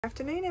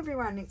Afternoon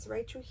everyone, it's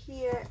Rachel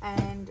here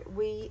and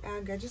we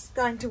are just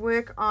going to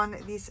work on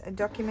this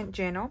document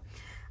journal.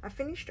 I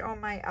finished all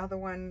my other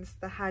ones,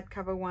 the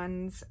hardcover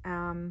ones,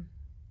 and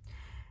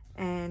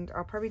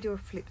I'll probably do a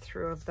flip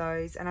through of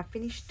those, and I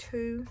finished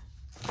 2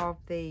 of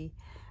the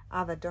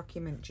other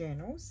document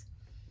journals,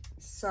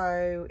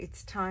 so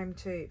it's time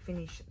to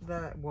finish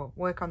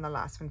work on the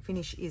last one.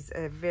 Finish is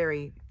a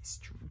very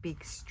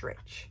big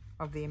stretch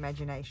of the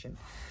imagination.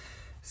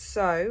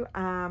 So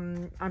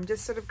I'm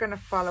just sort of going to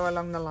follow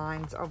along the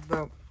lines of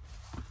the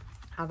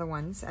other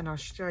ones, and I'll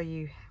show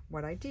you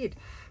what I did.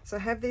 So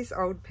I have this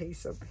old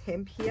piece of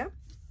hemp here.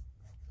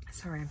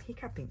 Sorry, I'm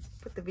hiccuping.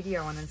 Put the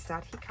video on and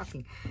start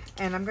hiccuping.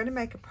 And I'm going to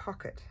make a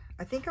pocket.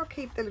 I think I'll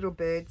keep the little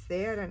birds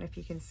there. I don't know if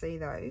you can see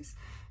those.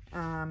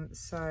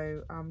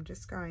 So I'm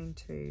just going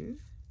to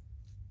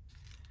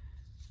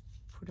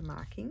put a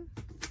marking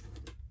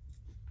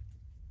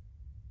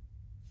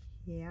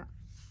here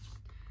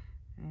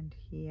and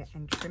here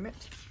and trim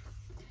it,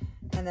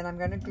 and then I'm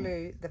going to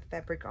glue the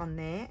fabric on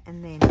there,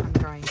 and then I'm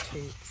going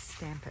to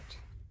stamp it.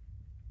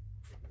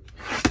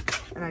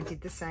 And I did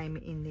the same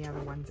in the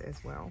other ones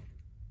as well.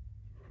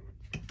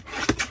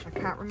 I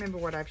can't remember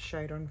what I've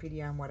showed on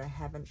video and what I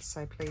haven't,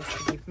 so please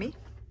forgive me.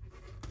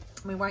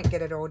 We won't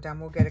get it all done.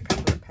 We'll get a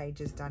couple of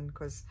pages done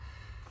because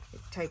it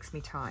takes me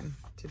time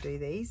to do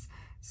these.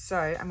 So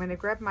I'm going to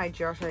grab my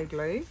Giotto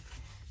glue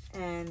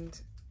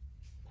and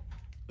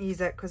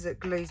use it because it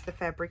glues the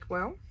fabric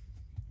well.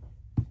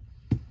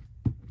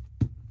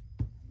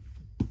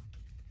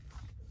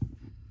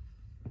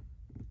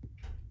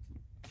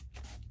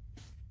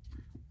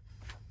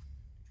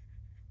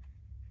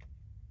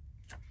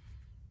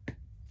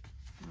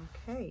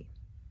 Okay,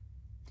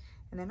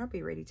 and then I'll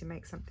be ready to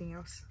make something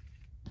else.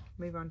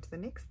 Move on to the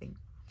next thing.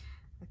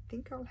 I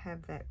think I'll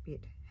have that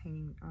bit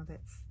hanging. Oh,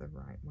 that's the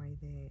right way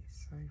there.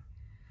 So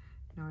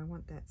no, I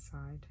want that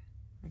side.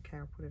 Okay,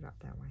 I'll put it up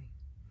that way.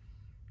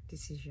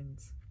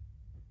 Decisions.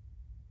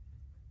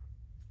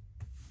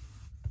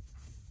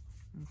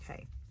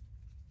 Okay,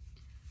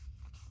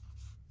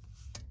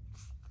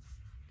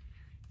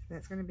 so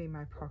that's going to be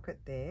my pocket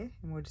there,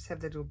 and we'll just have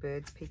the little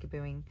birds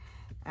peekabooing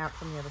out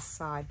from the other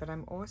side. But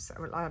I'm also,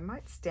 well, I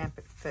might stamp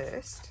it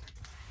first.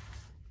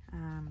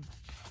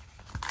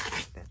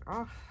 Take that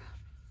off.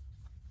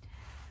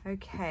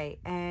 Okay,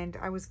 and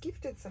I was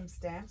gifted some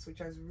stamps,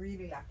 which I was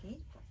really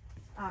lucky.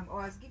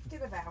 Or I was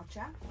gifted a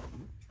voucher,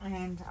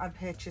 and I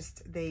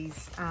purchased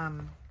these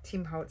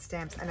Tim Holtz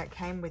stamps, and it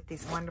came with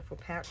this wonderful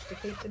pouch to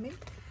keep them in.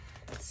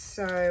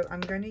 So I'm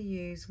going to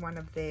use one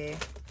of their,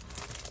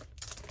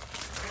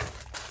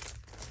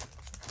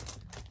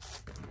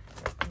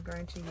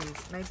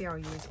 maybe I'll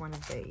use one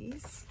of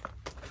these.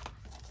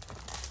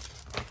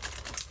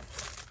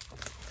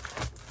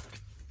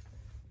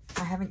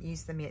 I haven't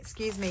used them yet.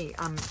 Excuse me,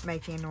 I'm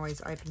making a noise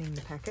opening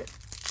the packet.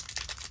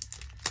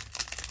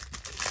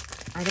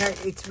 I know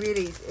it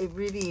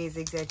really is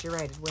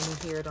exaggerated when you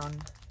hear it on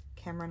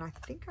camera, and I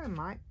think I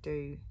might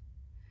do,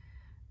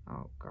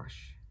 oh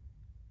gosh,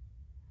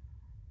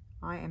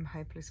 I am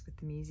hopeless with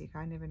the music.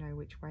 I never know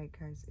which way it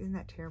goes. Isn't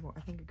that terrible? I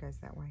think it goes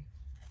that way,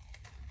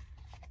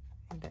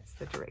 and that's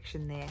the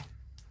direction there.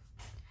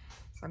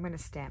 So I'm going to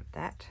stamp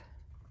that.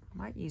 I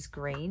might use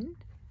green.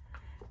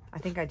 I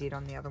think I did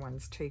on the other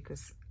ones too,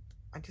 because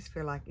I just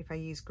feel like if I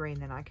use green,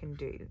 then I can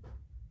do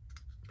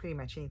pretty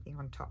much anything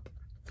on top.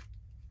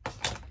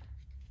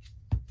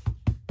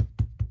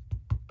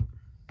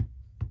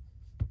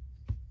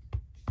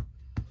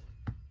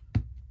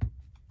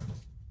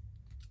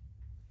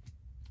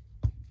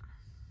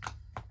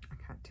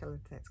 Tell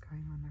if that's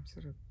going on. I'm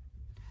sort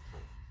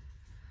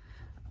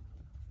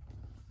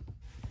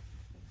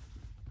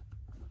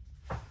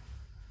of,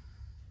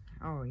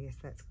 oh yes,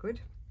 that's good.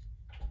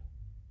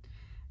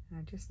 And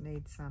I just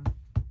need some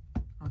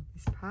on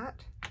this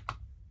part,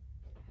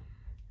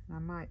 and I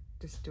might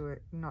just do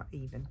it not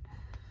even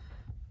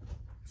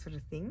sort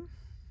of thing.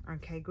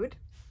 Okay, good,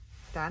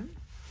 done.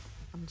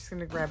 I'm just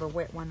going to grab a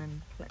wet one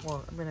and,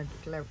 well, I'm going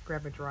to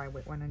grab a dry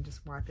wet one and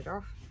just wipe it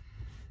off.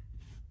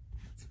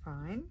 That's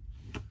fine.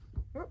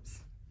 Whoops.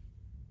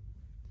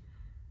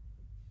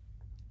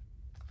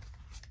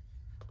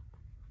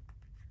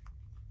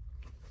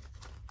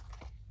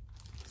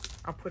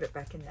 I'll put it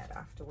back in that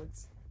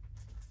afterwards.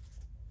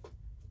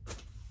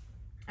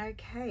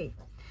 Okay,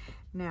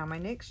 now my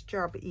next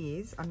job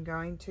is I'm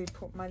going to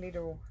put my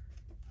little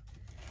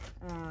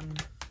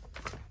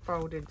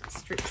folded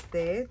strips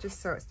there, just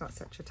so it's not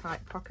such a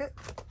tight pocket.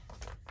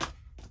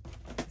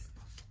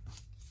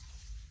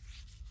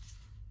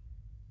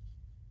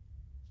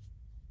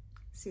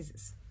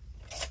 Scissors.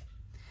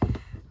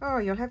 Oh,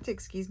 you'll have to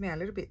excuse me, I'm a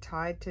little bit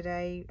tired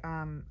today.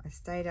 I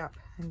stayed up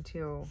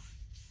until,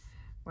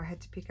 well, I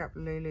had to pick up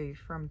Lulu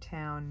from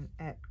town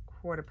at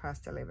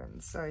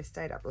 11:15, so I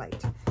stayed up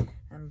late.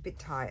 I'm a bit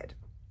tired.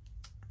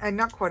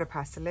 Not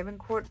 11:15,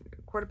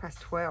 quarter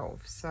past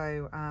 12.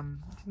 So I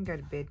didn't go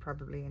to bed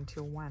probably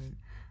until 1,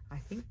 I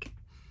think.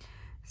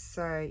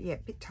 So yeah, a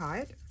bit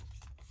tired.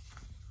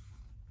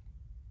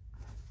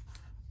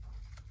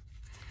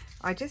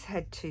 I just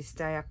had to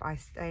stay up. I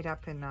stayed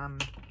up and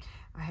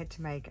I had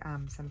to make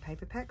some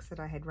paper packs that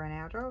I had run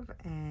out of,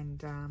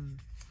 and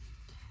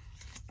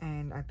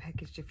I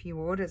packaged a few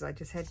orders. I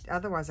just had,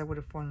 otherwise I would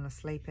have fallen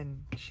asleep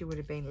and she would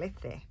have been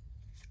left there.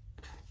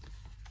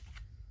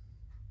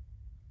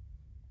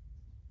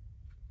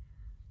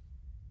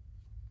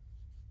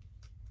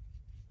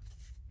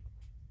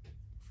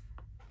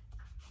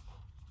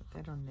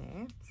 Put that on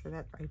there, so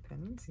that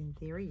opens in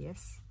theory,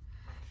 yes.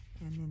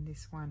 And then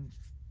this one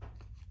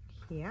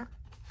here.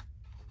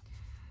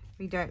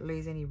 You don't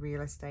lose any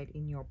real estate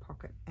in your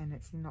pocket, and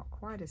it's not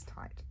quite as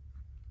tight.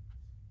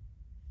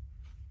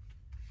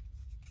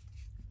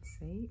 Let's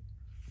see.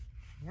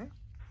 There we go.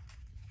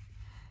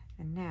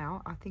 And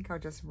now I think I'll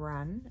just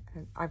run.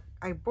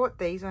 I bought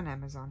these on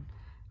Amazon.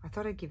 I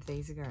thought I'd give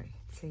these a go,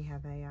 see how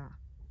they are.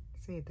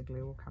 See if the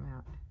glue will come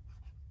out.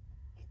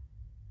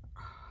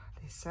 Oh,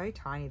 they're so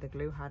tiny. The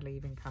glue hardly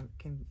even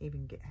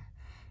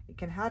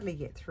can hardly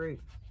get through.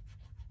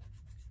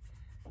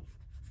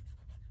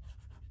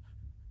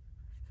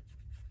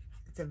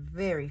 It's a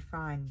very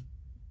fine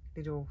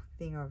little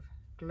thing of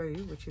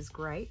glue, which is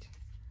great.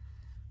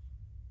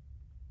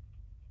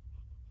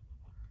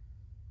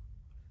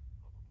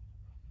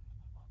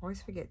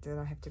 Always forget that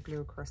I have to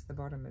glue across the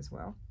bottom as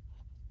well.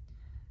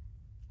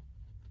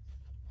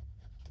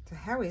 So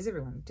how is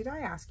everyone? Did I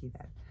ask you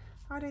that?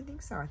 I don't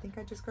think so. I think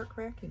I just got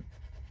cracking.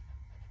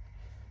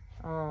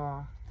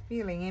 Oh,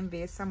 feeling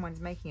envious. Someone's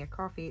making a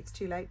coffee. It's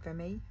too late for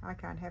me. I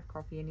can't have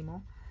coffee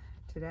anymore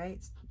today.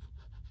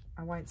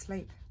 I won't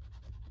sleep.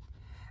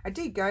 I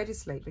do go to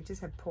sleep, but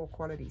just have poor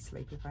quality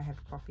sleep if I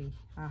have coffee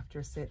after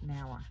a certain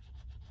hour.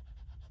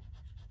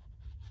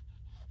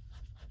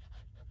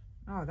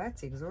 Oh,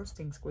 that's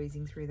exhausting,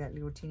 squeezing through that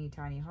little teeny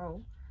tiny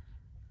hole.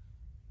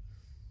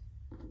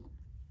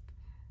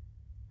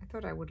 I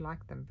thought I would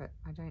like them, but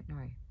I don't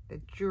know.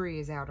 The jury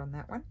is out on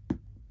that one.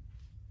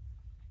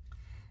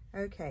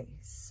 Okay,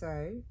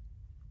 so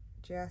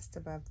just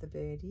above the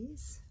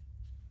birdies.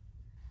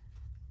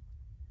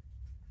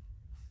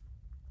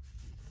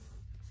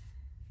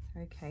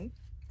 Okay,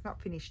 it's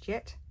not finished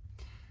yet.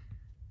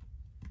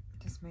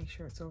 Just make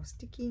sure it's all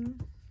sticking.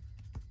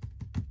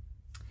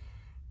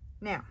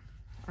 Now,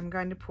 I'm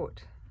going to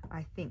put,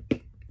 I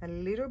think, a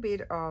little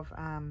bit of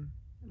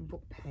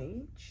book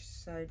page.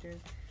 So let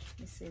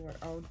me see what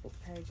old book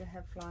page I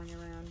have flying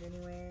around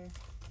anywhere.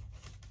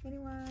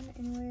 Anyone,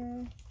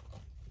 anywhere?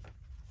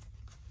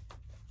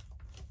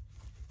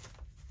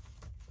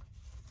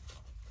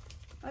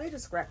 My little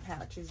scrap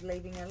pouch is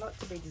leaving a lot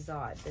to be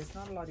desired. There's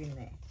not a lot in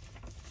there.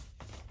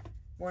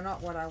 Well,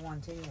 not what I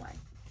want anyway.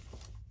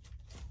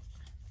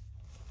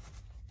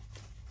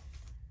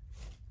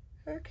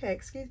 Okay,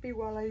 excuse me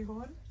while I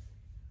yawn.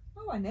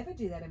 Oh, I never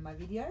do that in my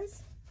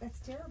videos. That's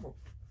terrible.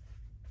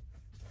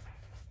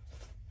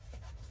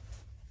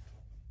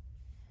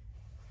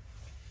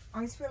 I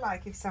always feel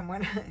like if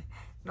someone,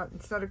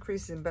 it's not a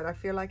criticism, but I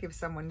feel like if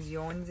someone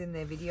yawns in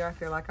their video, I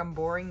feel like I'm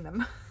boring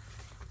them.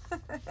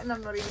 And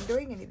I'm not even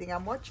doing anything,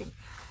 I'm watching.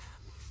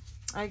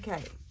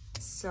 Okay,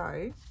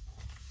 so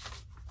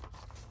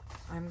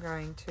I'm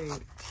going to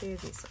tear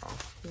this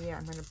off here.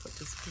 I'm going to put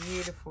this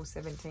beautiful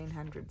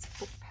 1700s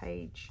book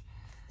page.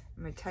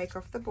 I'm going to take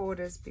off the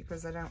borders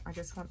because I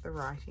just want the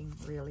writing,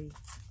 really.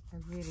 I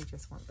really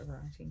just want the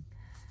writing.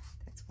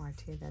 That's why I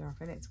tear that off.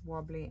 And it's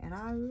wobbly, and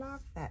I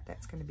love that.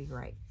 That's going to be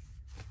great.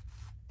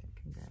 That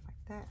can go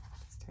like that.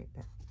 Just take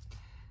that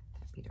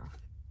bit off.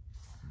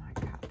 I might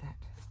cut that.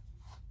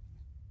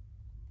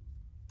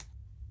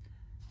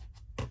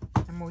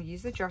 And we'll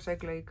use the Giotto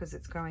glue because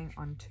it's going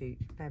onto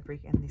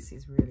fabric, and this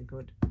is really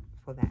good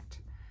for that.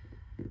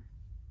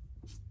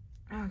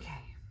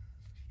 Okay.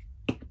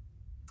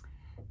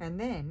 And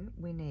then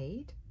we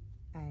need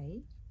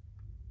a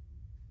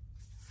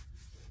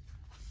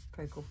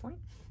focal point.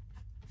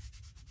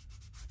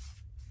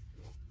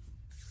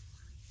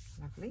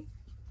 Lovely.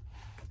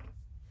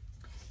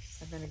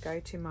 So I'm going to go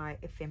to my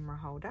ephemera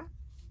holder.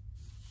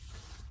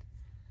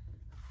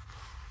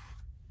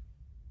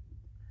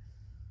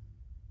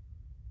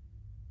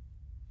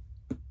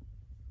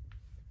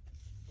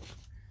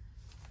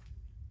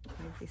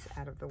 Move this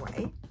out of the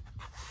way.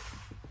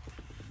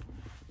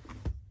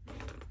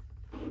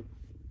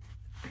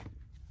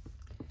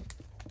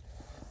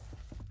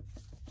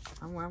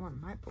 Oh, well, I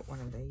might put one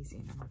of these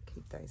in. I might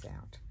keep those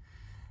out.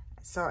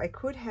 So I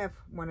could have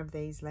one of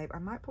these labeled. I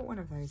might put one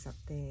of those up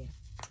there.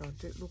 So I'll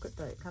look at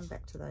those, come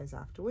back to those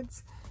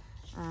afterwards.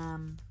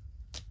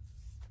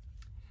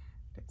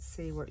 Let's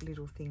see what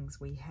little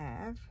things we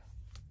have.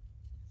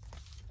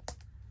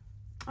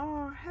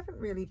 Oh, I haven't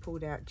really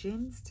pulled out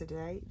gems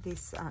today.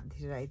 This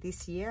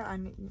year.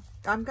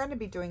 I'm going to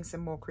be doing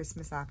some more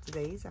Christmas after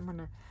these.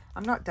 I'm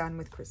not done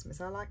with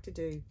Christmas. I like to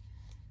do,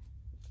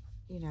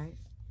 you know,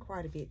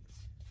 quite a bit.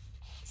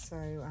 So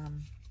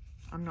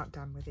I'm not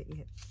done with it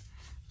yet.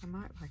 I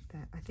might like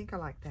that. I think I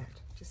like that.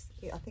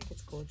 I think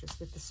it's gorgeous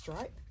with the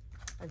stripe.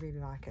 I really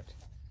like it.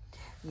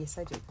 Yes,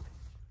 I do.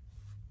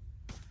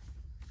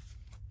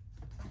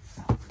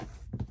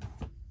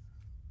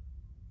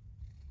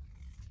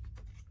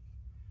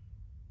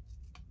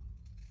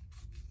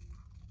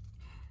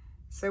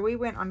 So we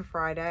went on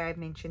Friday. I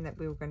mentioned that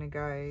we were going to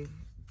go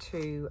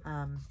to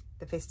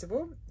the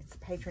festival. It's the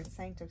patron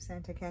saint of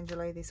Santa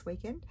Cangelo this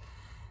weekend.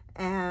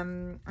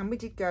 And we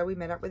did go. We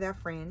met up with our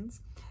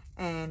friends,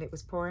 and it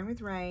was pouring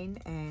with rain,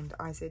 and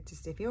I said to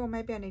Steffi, oh,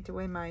 maybe I need to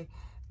wear my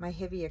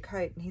heavier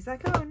coat. And he's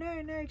like, oh,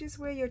 no, just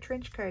wear your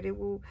trench coat. It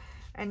will.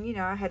 And, you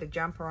know, I had a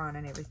jumper on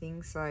and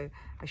everything, so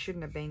I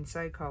shouldn't have been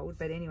so cold.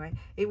 But anyway,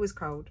 it was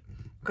cold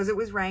because it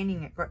was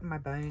raining. It got in my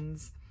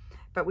bones.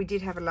 But we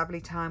did have a lovely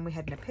time. We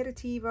had an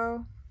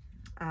aperitivo,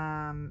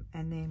 and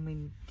then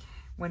we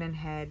went and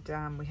had,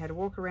 we had a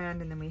walk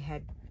around, and then we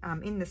had,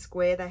 in the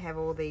square, they have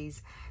all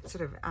these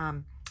sort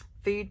of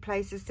food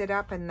places set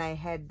up, and they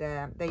had,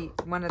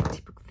 one of the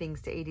typical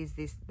things to eat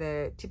is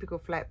the typical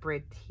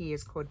flatbread here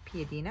is called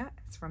piadina.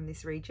 It's from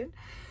this region.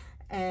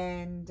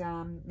 And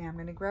now I'm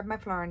going to grab my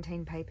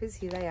Florentine papers.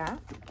 Here they are.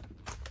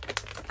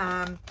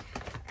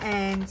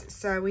 And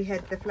so we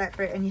had the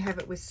flatbread, and you have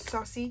it with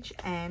sausage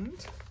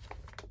and,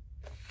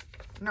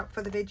 not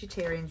for the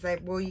vegetarians,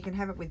 well, you can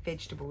have it with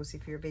vegetables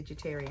if you're a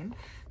vegetarian,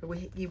 but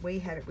we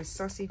had it with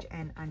sausage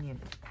and onion,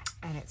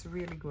 and it's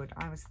really good.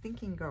 I was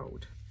thinking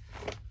gold.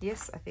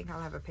 Yes, I think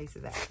I'll have a piece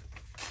of that.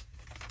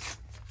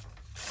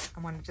 I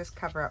want to just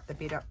cover up the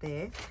bit up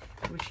there,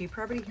 which you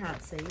probably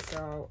can't see,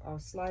 so I'll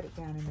slide it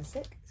down in a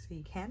sec so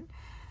you can.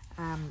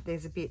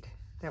 There's a bit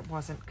that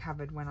wasn't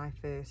covered when I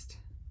first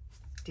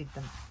did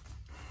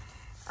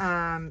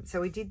them. So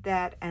we did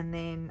that, and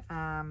then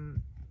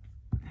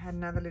had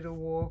another little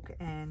walk,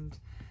 and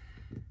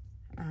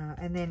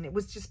then it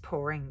was just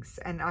pouring,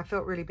 and I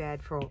felt really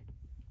bad for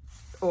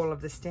all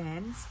of the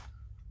stands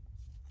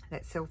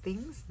that sell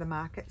things, the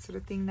market sort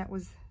of thing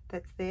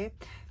that's there,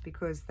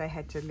 because they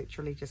had to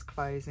literally just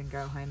close and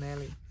go home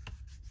early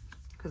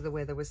because the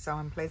weather was so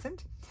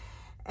unpleasant.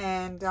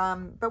 And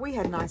but we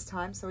had a nice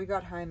time, so we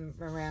got home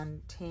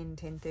around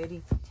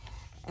 10:30,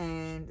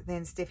 and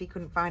then Steffi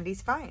couldn't find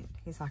his phone.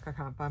 He's like, I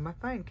can't find my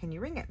phone, can you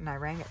ring it? And I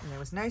rang it, and there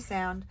was no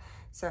sound.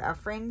 So our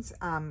friends,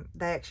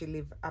 they actually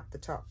live up the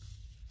top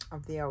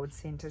of the old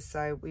centre,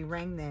 so we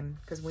rang them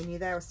because we knew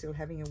they were still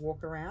having a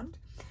walk around.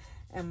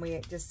 And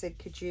we just said,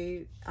 could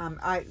you,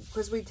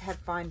 because we'd have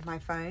Find My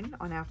Phone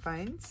on our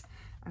phones.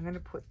 I'm going to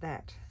put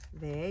that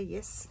there,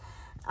 yes.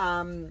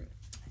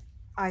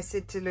 I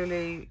said to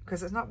Lulu,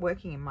 because it's not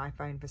working in my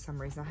phone for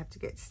some reason, I have to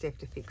get Steph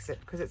to fix it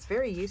because it's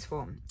very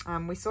useful.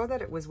 We saw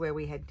that it was where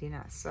we had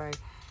dinner, so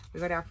we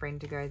got our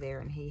friend to go there,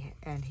 and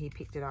he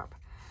picked it up.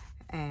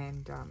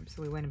 And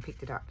so we went and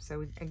picked it up.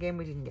 So again,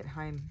 we didn't get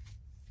home.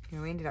 You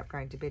know, we ended up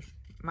going to bed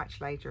much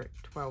later at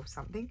 12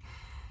 something.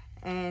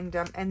 And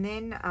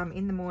then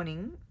in the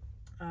morning,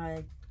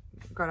 I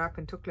got up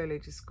and took Lulu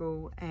to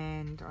school,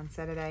 and on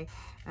Saturday,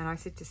 and I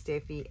said to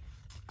Steffi,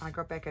 I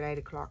got back at 8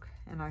 o'clock,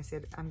 and I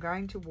said, I'm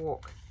going to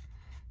walk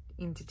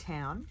into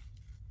town.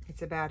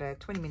 It's about a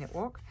 20-minute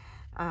walk,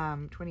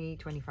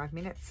 25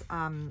 minutes,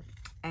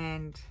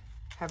 and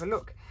have a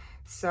look.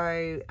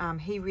 So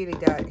he really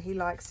does. He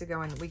likes to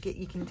go, and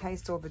you can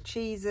taste all the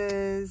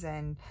cheeses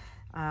and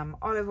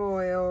olive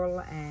oil,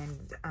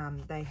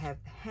 and they have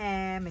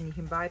ham, and you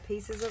can buy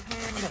pieces of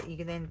ham that you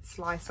can then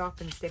slice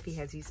off, and Steffi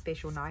has his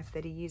special knife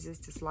that he uses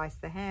to slice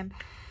the ham.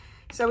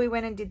 So we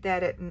went and did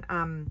that at,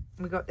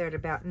 we got there at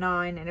about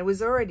 9, and there were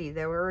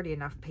already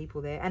enough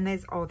people there. And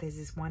there's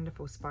this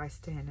wonderful spice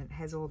stand, and it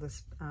has all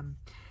this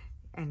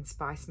and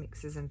spice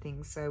mixes and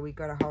things. So we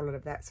got a whole lot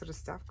of that sort of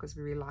stuff because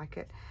we really like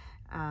it.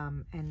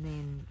 And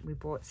then we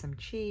bought some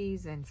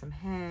cheese and some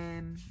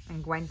ham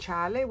and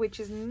guanciale, which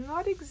is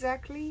not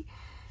exactly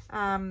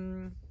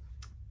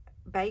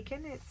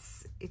bacon.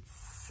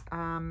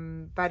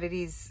 But it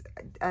is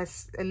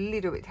a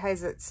little. It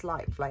has a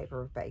slight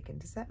flavour of bacon.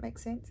 Does that make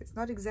sense? It's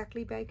not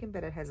exactly bacon,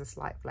 but it has a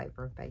slight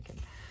flavour of bacon.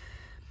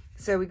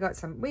 So we got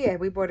some.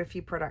 We bought a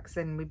few products,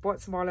 and we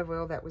bought some olive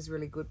oil that was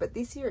really good. But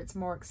this year it's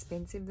more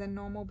expensive than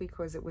normal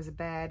because it was a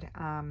bad.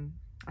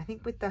 I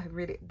think with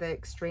the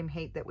extreme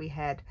heat that we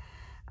had,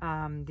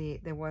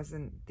 there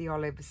wasn't the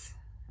olives.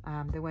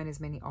 There weren't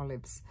as many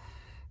olives.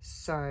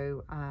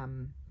 So,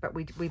 but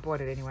we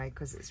bought it anyway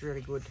because it's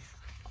really good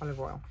olive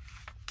oil.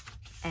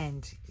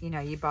 And, you know,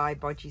 you buy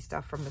bodgy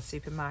stuff from the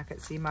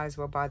supermarket, so you might as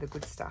well buy the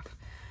good stuff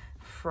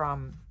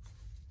from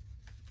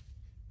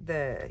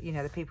the, you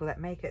know, the people that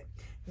make it.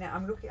 Now,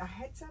 I'm looking, I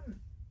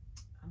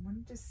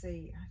wanted to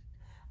see,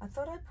 I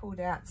thought I pulled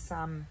out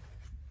some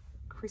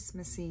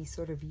Christmassy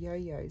sort of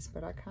yo-yos,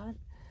 but I can't,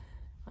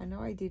 I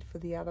know I did for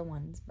the other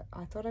ones, but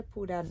I thought I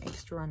pulled out an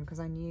extra one because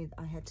I knew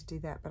I had to do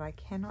that, but I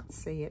cannot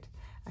see it.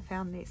 I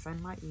found this. I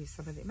might use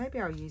some of it. Maybe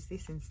I'll use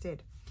this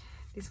instead.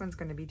 This one's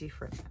going to be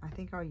different. I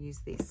think I'll use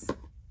this.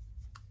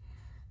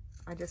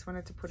 I just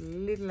wanted to put a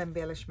little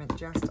embellishment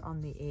just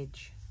on the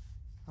edge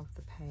of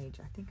the page.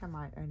 I think I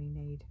might only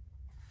need,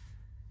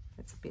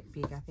 that's a bit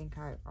big. I think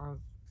I'll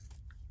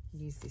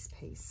use this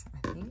piece,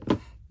 I think.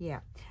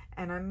 Yeah.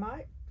 And I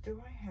might,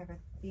 do I have a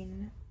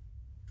thin,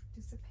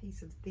 just a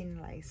piece of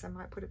thin lace? I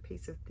might put a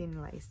piece of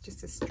thin lace,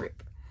 just a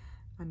strip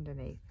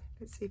underneath.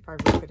 Let's see if I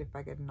rip it, if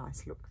I get a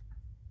nice look.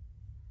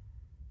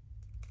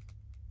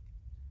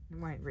 It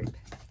won't rip.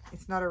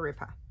 It's not a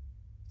ripper.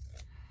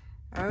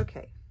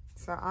 Okay,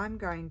 so I'm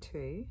going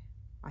to,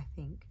 I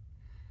think,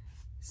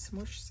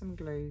 smush some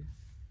glue.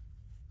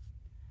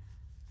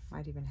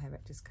 Might even have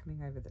it just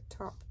coming over the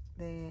top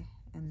there,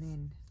 and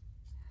then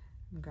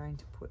I'm going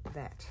to put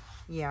that.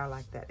 Yeah, I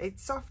like that.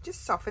 It's soft,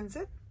 just softens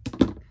it,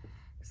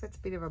 because that's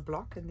a bit of a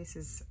block, and this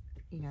is,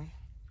 you know,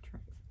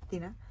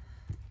 thinner,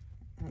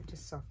 and it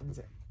just softens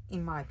it,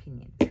 in my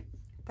opinion.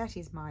 That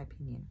is my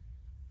opinion.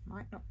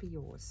 Might not be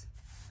yours.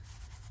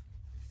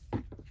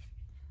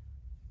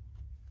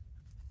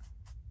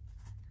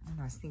 And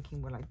I was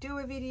thinking, will I do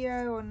a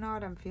video or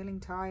not? I'm feeling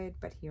tired,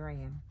 but here I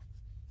am.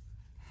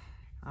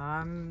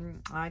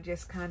 I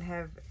just can't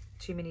have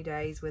too many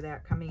days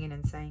without coming in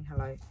and saying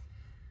hello.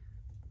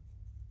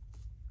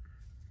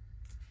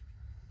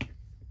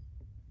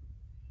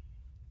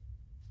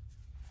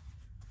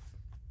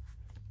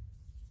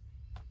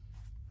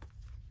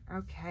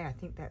 Okay, I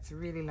think that's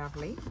really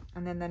lovely.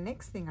 And then the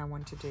next thing I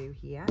want to do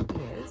here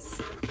is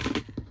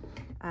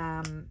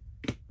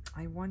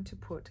I want to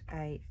put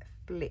a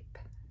flip.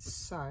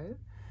 So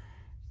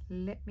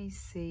let me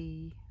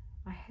see.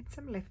 I had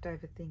some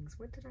leftover things.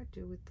 What did I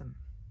do with them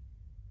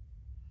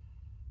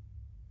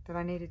that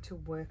I needed to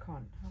work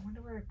on? I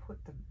wonder where I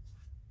put them.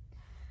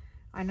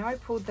 I know I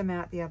pulled them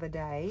out the other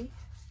day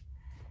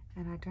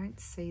and I don't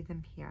see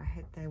them here.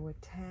 They were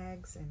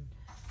tags and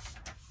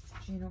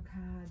journal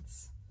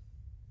cards.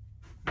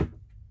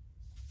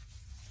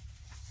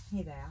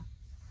 Here they are.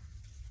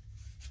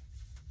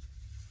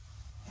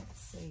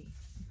 Let's see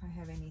if I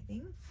have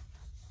anything.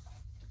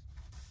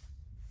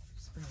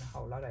 Just bring the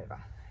whole lot over.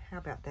 How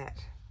about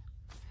that?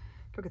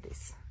 Look at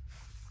this.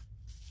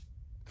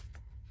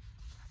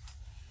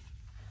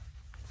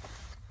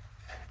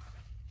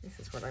 This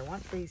is what I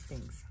want, these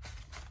things.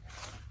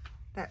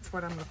 That's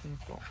what I'm looking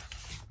for.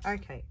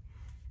 Okay,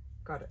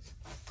 got it.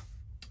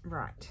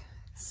 Right,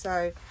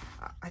 so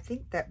I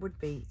think that would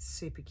be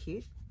super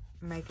cute.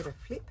 Make it a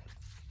flip.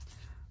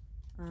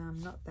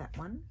 Not that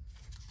one.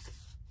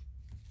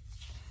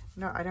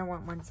 No, I don't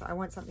want one. I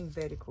want something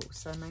vertical,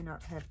 so I may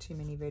not have too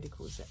many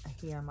verticals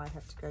here. I might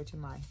have to go to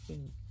my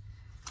thing.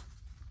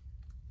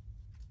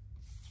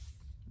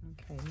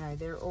 Okay, no,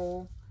 they are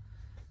all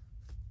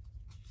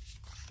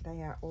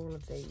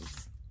of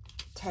these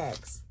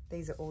tags.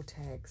 These are all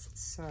tags.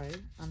 So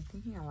I'm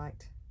thinking I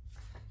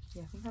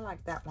think I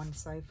like that one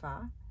so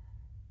far.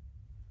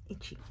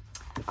 Itchy.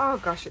 Oh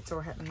gosh, it's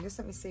all happening. Just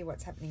let me see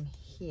what's happening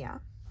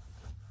here.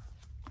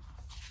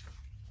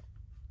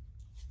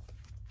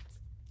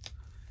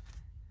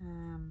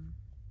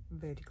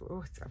 Vertical.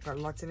 Oh, I've got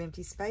lots of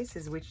empty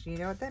spaces, which, you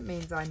know what that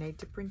means, I need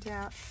to print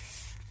out.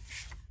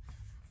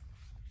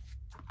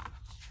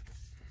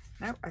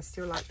 No, I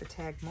still like the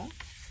tag more.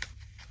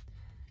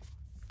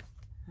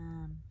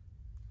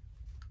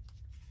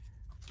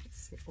 Let's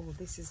see. Oh,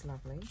 this is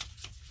lovely.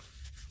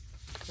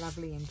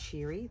 Lovely and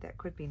cheery. That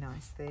could be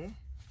nice there.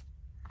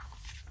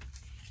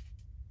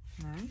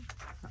 No,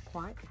 not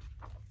quite.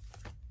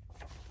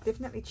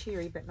 Definitely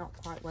cheery, but not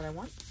quite what I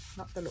want.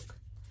 Not the look.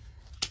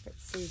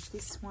 Let's see,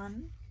 this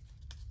one,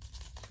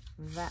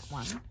 that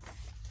one.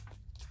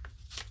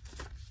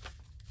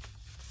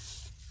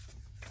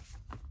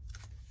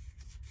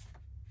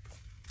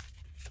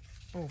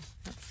 Oh,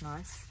 that's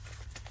nice.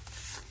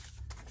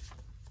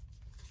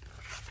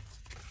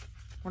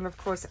 Well, of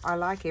course, I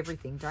like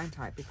everything, don't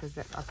I? Because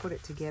I put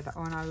it together.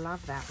 Oh, and I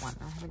love that one.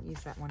 I haven't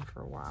used that one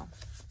for a while.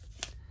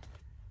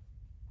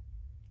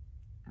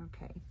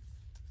 Okay.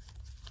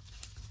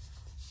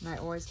 And I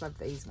always love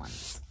these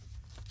ones.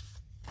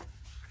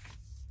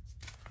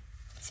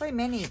 So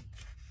many.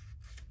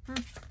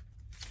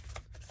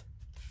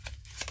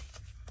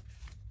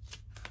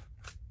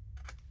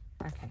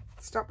 Okay,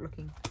 stop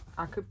looking.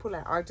 I could pull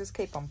out. I'll just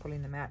keep on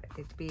pulling them out.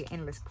 It'd be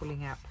endless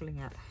pulling out.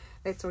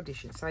 Let's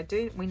audition. So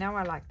we know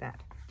I like that.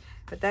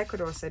 But that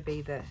could also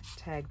be the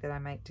tag that I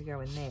make to go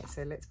in there.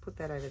 So let's put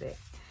that over there.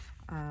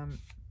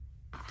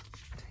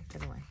 Take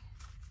that away.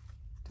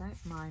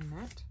 Don't mind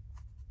that.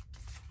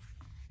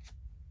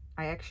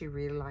 I actually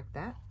really like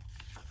that.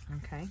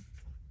 Okay.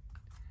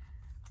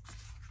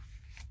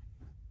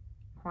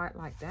 Quite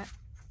like that.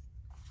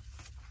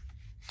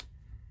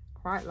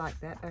 Quite like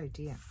that. Oh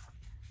dear.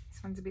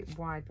 This one's a bit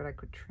wide, but I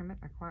could trim it.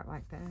 I quite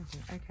like that.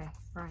 Okay,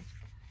 right.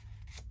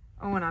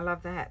 Oh, and I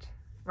love that.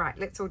 Right,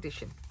 let's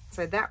audition.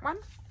 So that one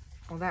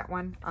or that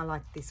one, I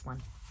like this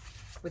one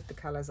with the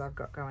colours I've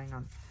got going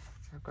on.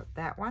 So I've got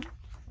that one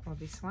or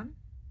this one.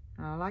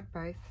 And I like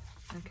both.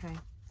 Okay.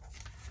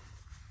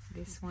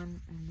 This one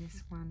and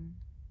this one.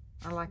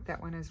 I like that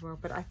one as well.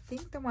 But I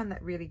think the one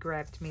that really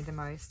grabbed me the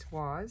most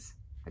was,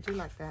 I do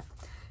like that,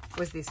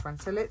 was this one.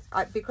 So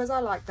because I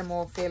like them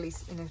all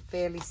in a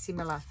fairly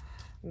similar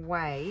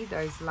way,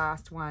 those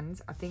last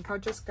ones, I think I'll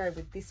just go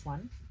with this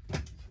one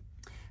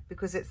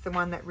because it's the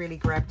one that really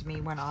grabbed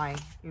me when I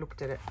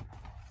looked at it.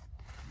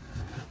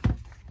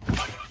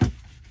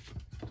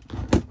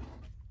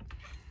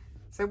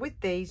 So with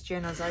these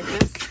journals, I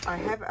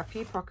have a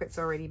few pockets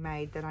already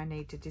made that I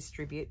need to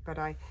distribute, but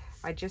I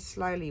just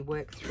slowly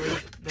work through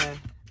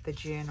the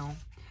journal.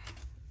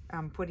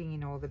 putting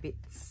in all the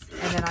bits,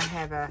 and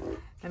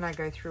then I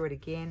go through it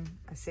again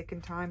a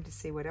second time to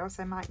see what else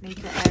I might need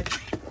to add,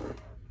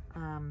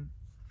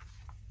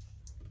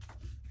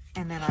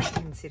 and then I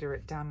consider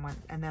it done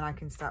and then I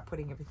can start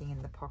putting everything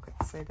in the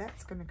pockets. So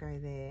that's going to go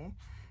there.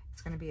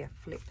 It's going to be a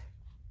flip.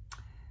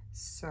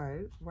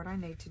 So what I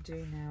need to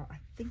do now, I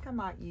think I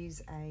might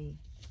use I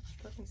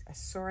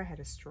saw I had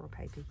a straw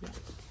paper here.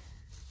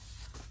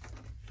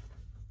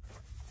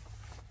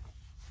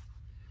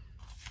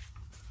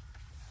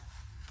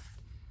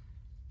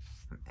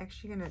 I'm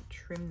actually going to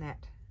trim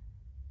that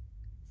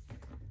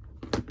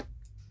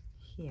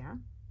here,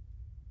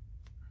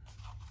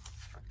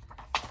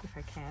 if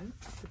I can,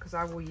 because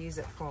I will use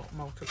it for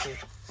multiple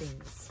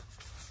things.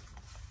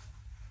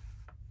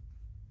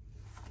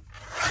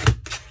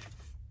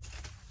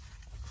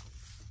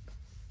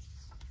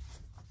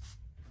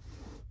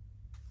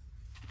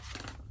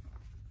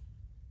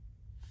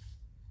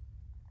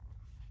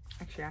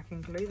 Actually, I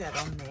can glue that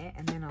on there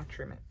and then I'll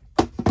trim it.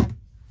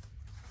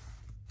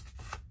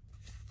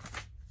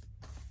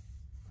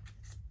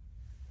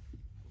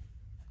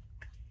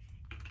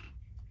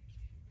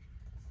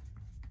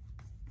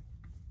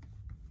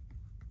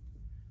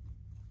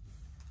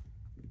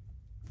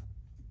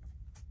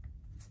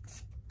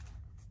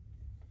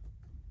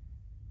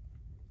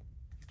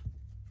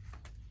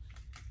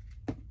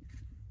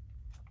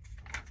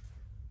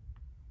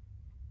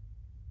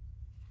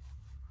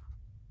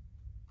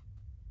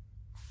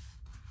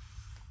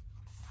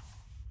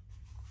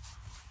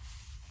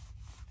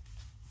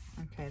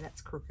 Okay,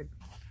 that's crooked.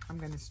 I'm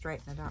going to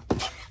straighten it up.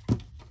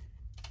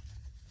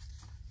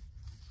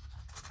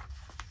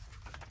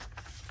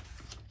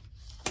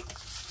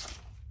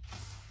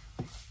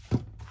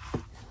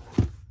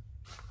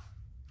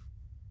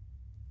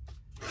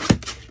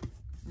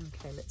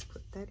 Okay, let's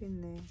put that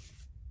in there.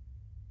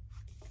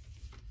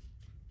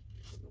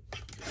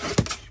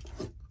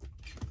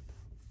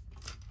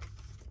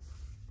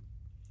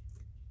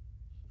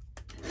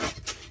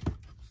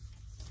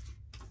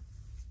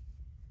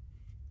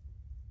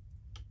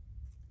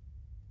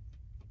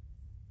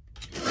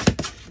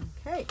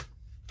 Okay.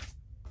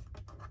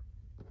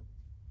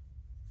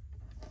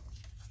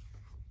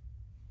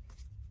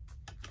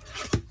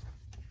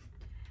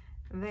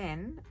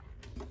 Then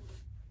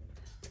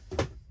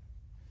you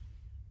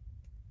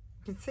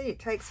can see it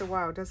takes a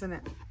while, doesn't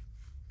it?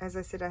 As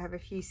I said, I have a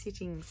few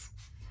sittings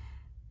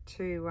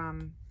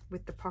to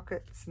with the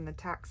pockets and the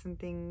tucks and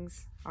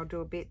things. I'll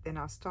do a bit, then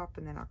I'll stop,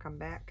 and then I'll come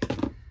back,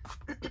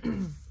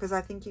 because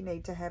I think you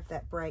need to have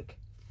that break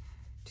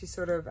to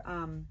sort of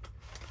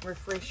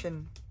refresh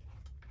and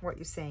what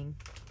you're seeing.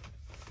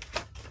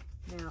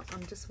 Now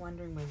I'm just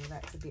wondering whether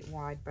that's a bit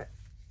wide, but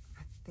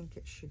I think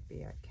it should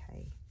be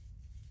okay.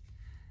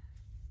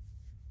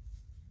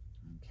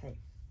 Okay,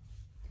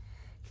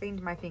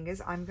 cleaned my fingers.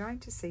 I'm going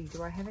to see,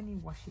 do I have any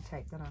washi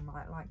tape that I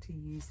might like to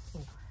use?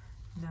 Oh,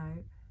 no.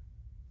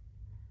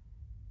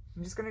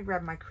 I'm just going to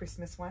grab my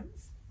Christmas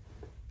ones.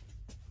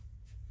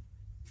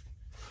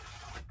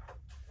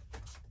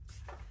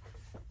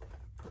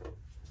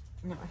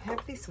 Now I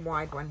have this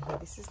wide one here.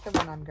 This is the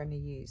one I'm going to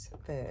use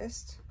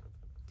first.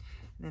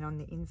 And then on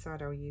the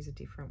inside I'll use a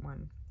different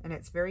one. And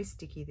it's very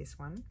sticky, this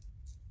one.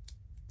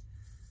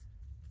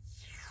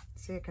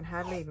 See, I can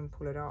hardly even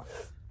pull it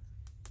off.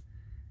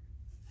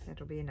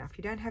 That'll be enough.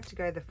 You don't have to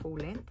go the full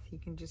length. You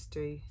can just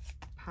do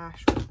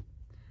partial.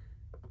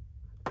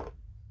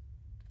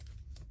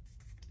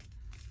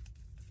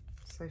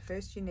 So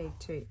first you need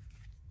to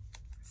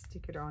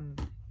stick it on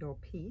your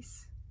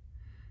piece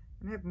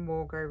and have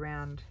more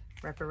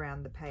wrap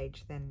around the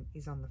page than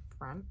is on the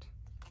front.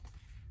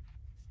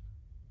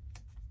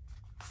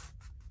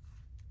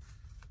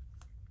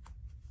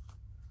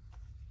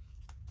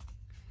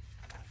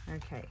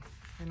 Okay,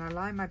 and I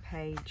lie my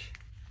page.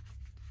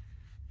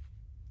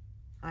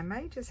 I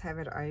may just have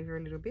it over a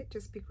little bit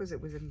just because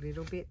it was a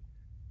little bit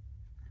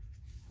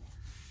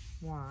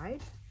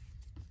wide.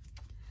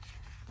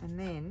 And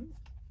then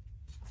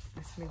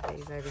let's move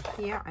these over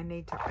here. I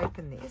need to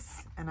open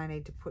this and I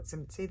need to put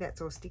some, see that's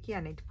all sticky, I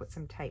need to put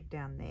some tape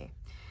down there.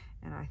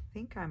 And I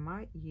think I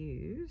might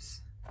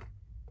use,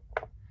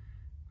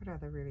 what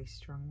other really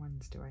strong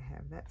ones do I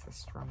have? That's a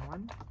strong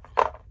one.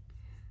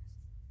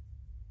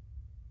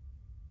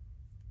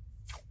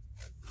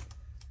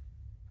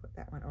 Put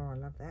that one, oh I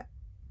love that.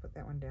 Put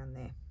that one down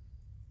there.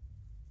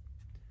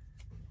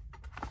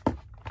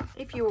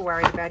 If you were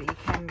worried about it, you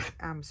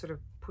can sort of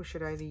push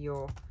it over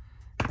your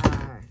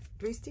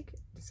glue stick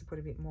just to put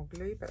a bit more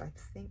glue, but I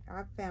think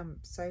I've found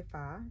so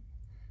far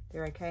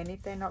they're okay, and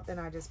if they're not, then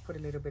I just put a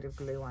little bit of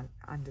glue on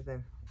under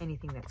the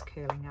anything that's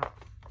curling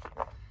up.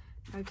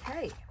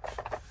 Okay.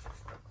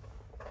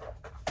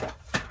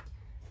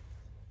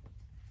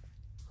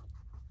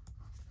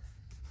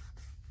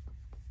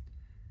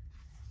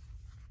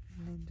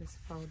 And then just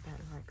fold that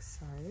like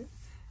so,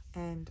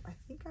 and I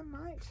think I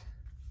might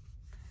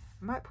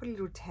put a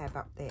little tab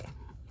up there.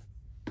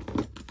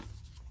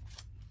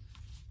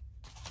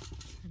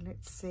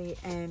 Let's see,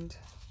 and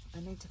I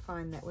need to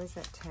find that, where's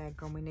that tag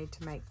gone? We need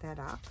to make that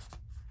up.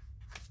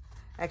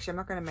 Actually, I'm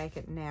not going to make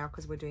it now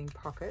because we're doing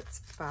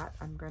pockets, but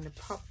I'm going to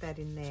pop that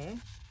in there.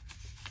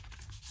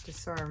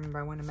 Just so I remember,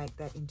 I want to make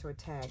that into a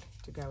tag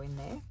to go in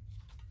there.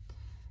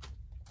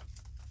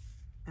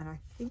 And I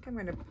think I'm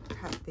going to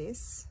cut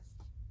this.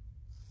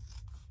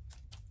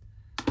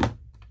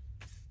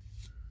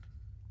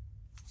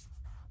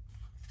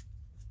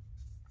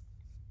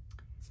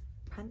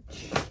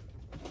 Punch.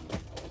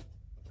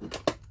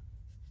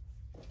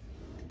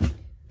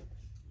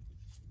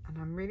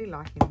 And I'm really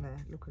liking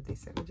the look of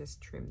this. Let me just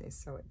trim this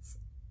so it's...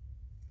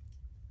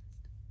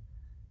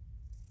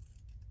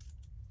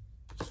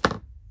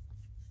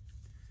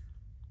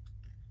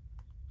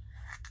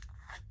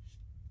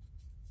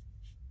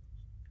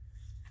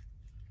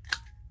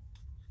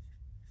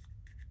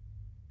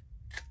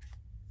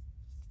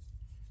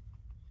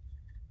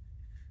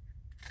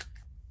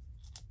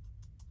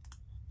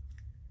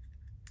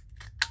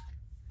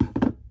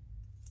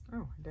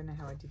 Oh, I don't know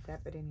how I did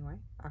that, but anyway,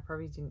 I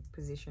probably didn't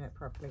position it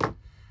properly.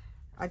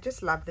 I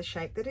just love the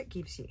shape that it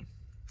gives you.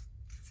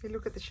 See,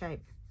 look at the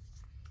shape.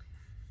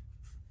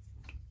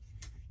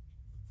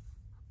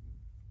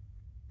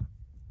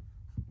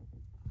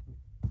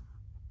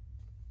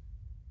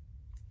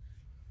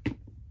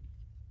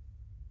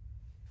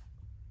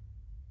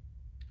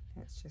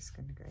 That's just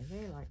going to go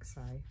there like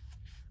so.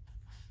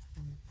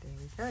 And there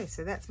we go.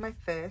 So that's my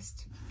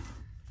first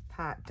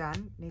part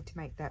done. Need to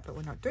make that, but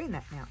we're not doing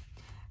that now.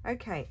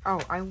 Okay.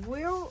 Oh, I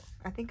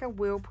think I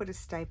will put a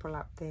staple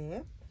up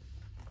there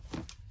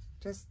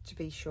just to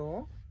be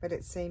sure, but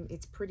it's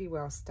pretty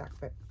well stuck,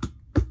 but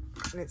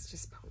let's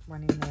just put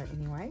one in there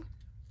anyway.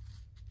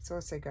 This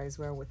also goes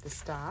well with the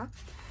star.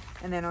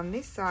 And then on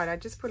this side, I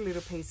just put a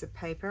little piece of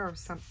paper or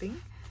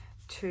something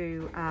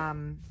to,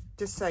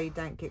 just so you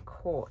don't get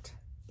caught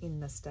in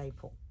the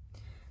staple.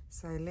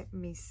 So let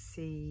me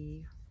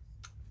see.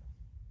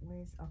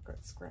 I've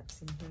got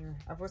scraps in here.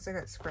 I've also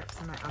got scraps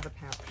in my other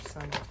pouch, so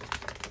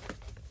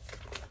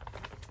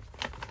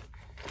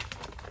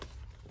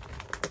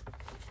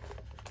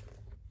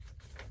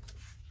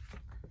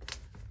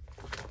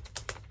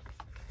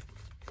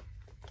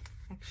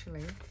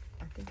actually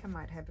I think I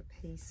might have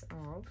a piece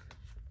of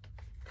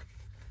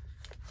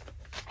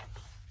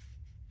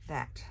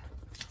that.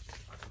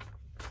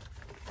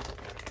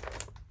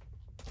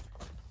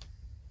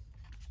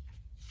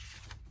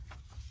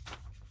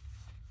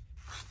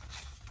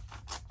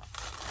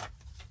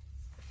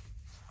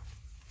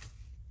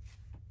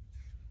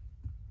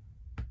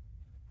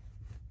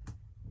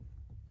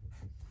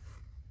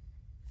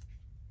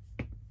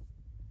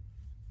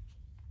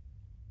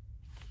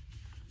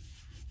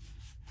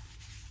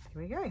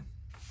 There we go,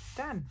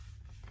 done.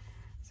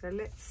 So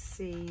let's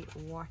see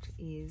what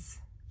is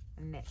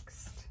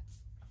next.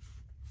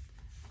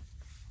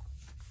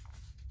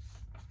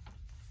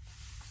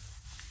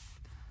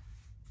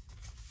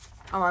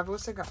 Oh, I've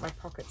also got my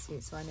pockets here,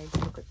 so I need to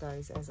look at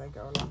those as I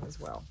go along as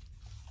well.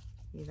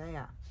 Here they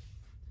are.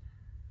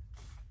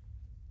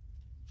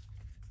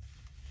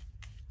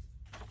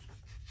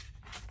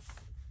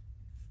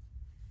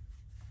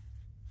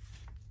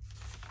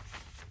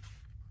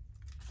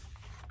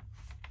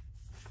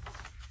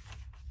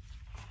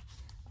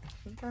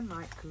 I think I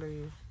might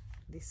glue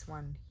this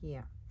one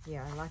here.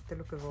 Yeah, I like the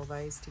look of all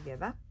those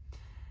together.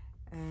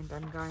 And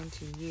I'm going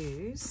to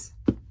use,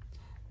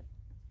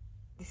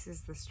 this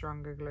is the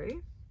stronger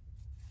glue.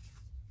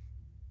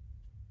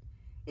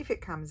 If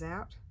it comes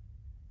out.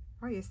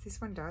 Oh yes, this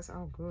one does.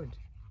 Oh good.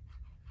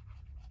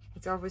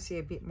 It's obviously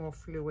a bit more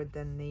fluid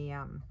than the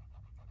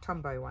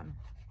Tombow one.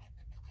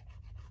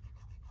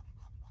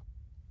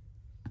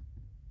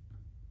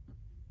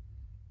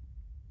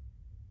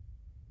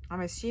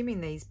 I'm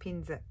assuming these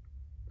pins that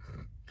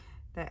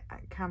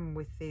come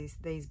with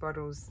these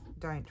bottles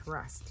don't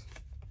rust.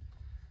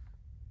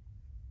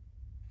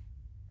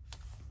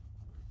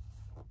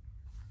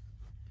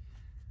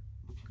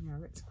 Now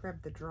let's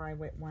grab the dry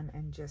wet one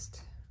and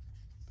just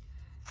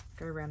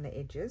go around the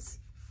edges.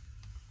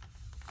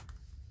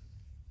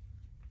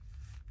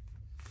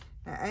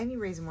 Now, only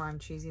reason why I'm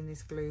choosing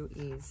this glue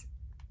is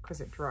because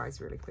it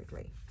dries really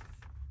quickly.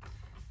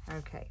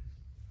 Okay.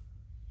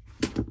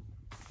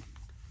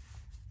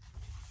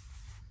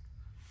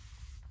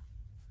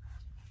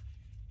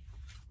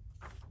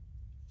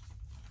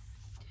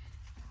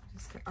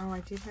 Oh,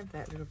 I did have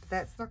that little, but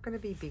that's not going to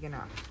be big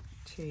enough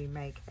to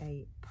make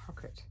a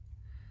pocket.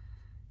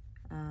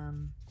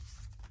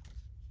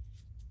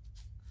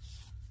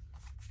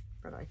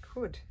 But I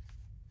could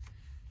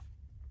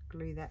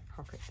glue that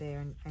pocket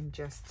there and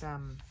just,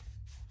 I'll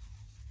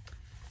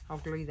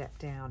glue that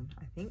down,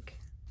 I think.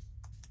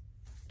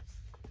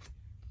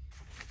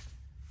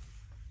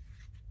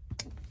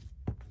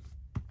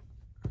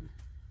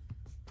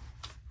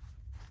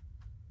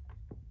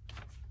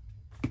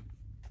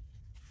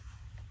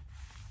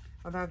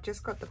 Although I've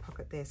just got the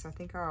pocket there, so I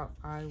think I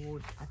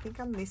think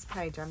on this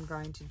page I'm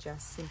going to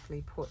just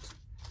simply put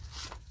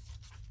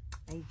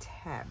a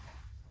tab.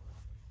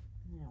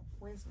 Now,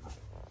 where's my...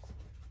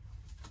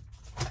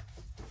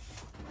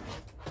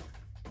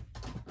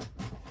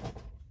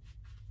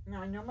 No,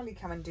 I normally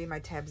come and do my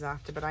tabs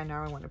after, but I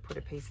know I want to put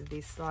a piece of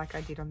this like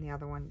I did on the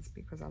other ones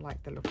because I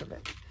like the look of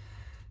it.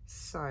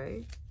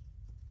 So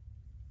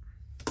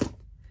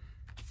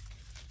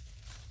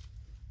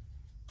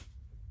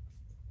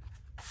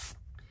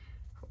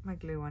put my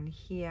glue on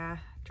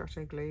here,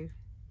 Giotto glue.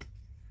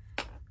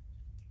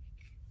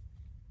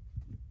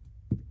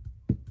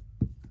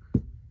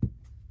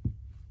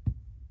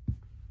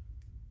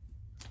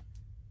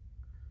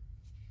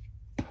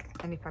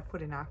 And if I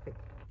put enough,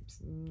 it's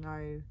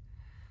no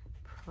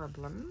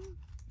problem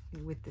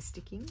with the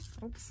sticking.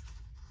 Oops.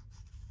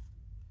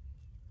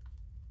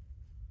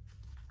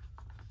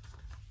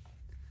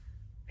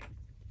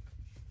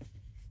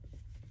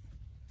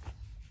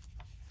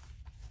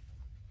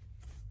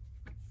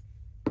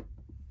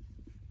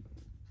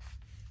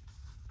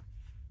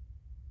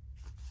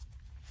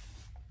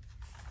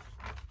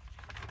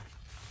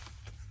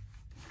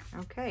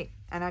 Okay,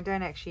 and I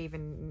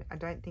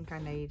don't think I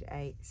need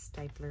a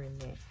stapler in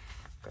there.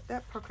 Got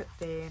that pocket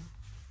there.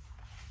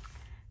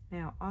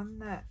 Now on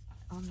that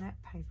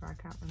paper, I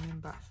can't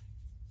remember.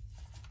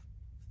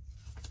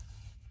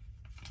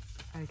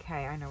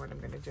 Okay, I know what I'm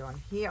going to do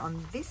on here.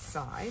 On this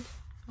side,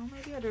 or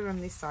maybe I'll do it on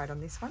this side, on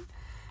this one.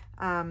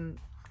 I'm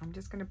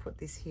just going to put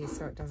this here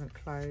so it doesn't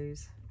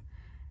close.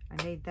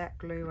 I need that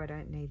glue, I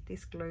don't need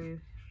this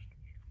glue.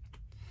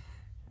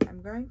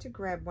 I'm going to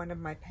grab one of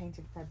my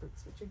painted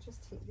fabrics, which are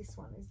just here. This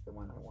one is the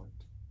one I want.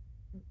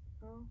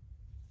 Oh.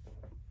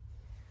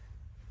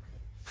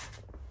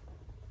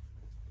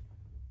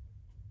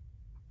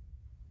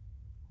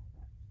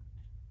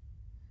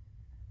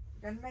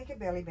 I'm going to make a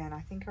belly band.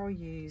 I think I'll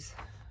use,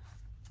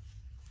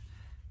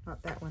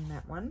 not that one,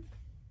 that one.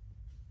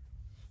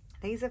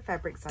 These are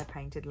fabrics I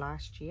painted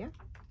last year.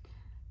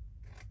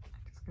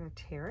 I'm just going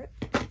to tear it.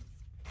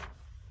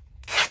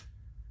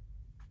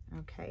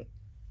 Okay.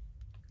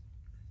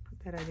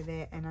 That over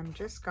there, and I'm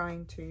just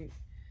going to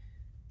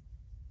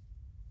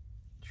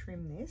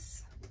trim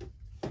this.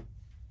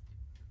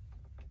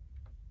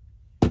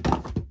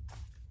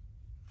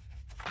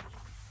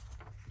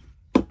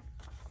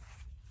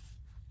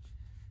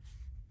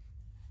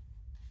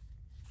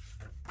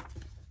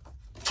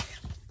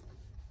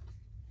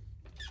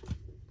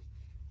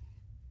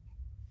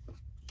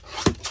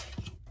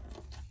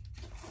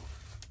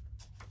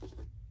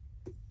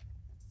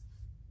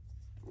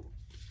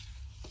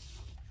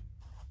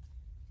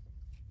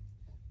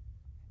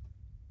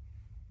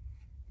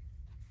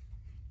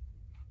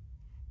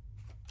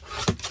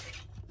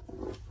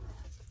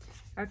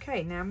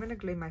 Okay, now I'm going to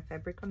glue my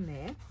fabric on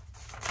there.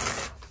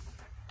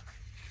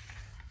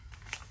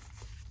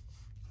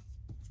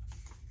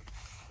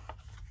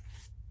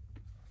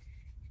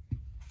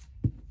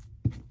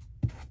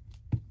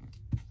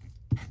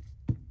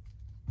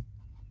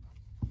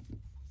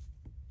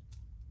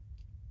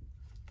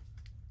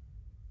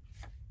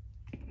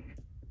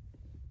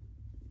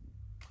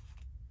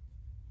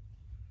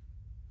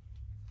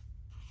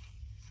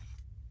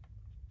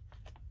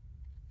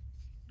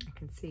 I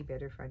can see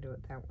better if I do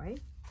it that way.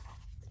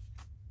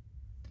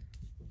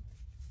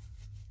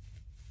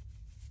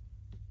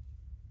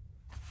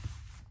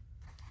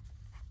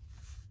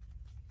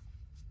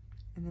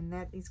 And then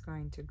that is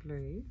going to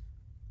glue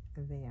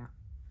there.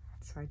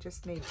 So I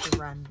just need to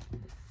run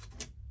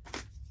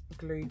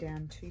glue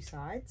down two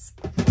sides.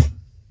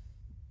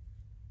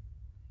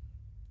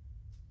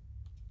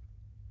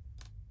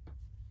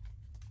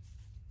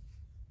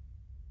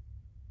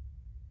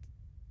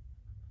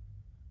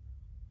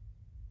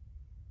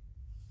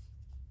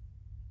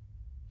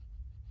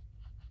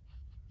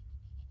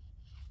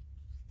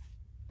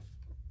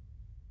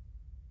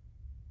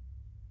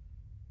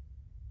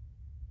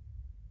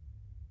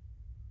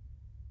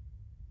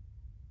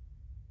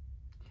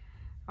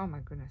 Oh my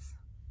goodness,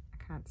 I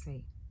can't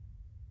see.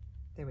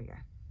 There we go.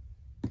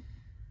 So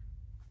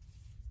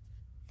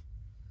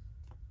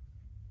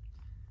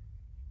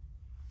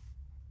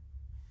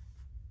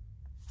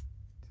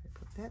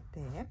put that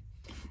there,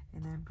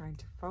 and I'm going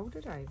to fold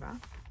it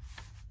over.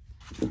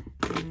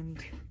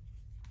 And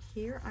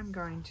here I'm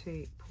going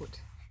to put,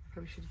 I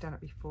probably should have done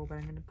it before, but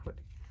I'm going to put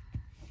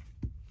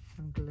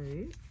some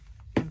glue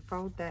and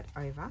fold that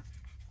over.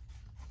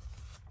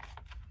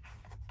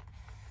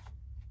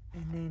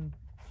 And then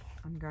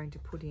I'm going to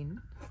put in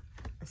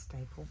a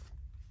staple.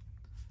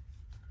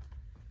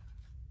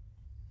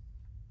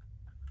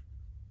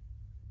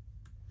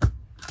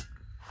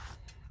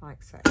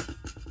 Like so.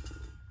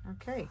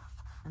 Okay,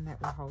 and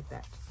that will hold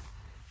that.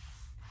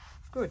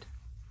 Good.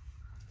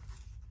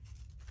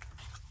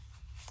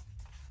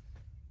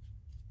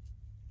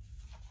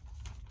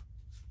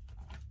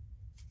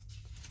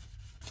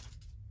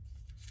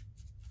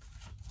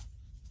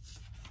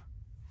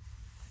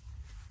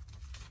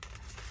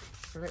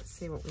 So let's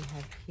see what we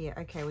have here.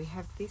 Okay, we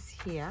have this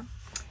here.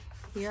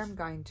 Here I'm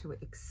going to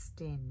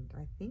extend,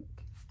 I think.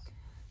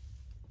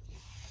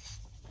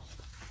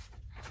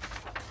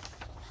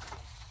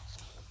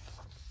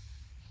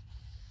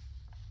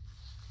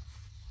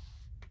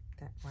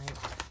 That way.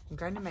 I'm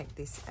going to make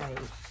this a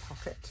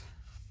pocket.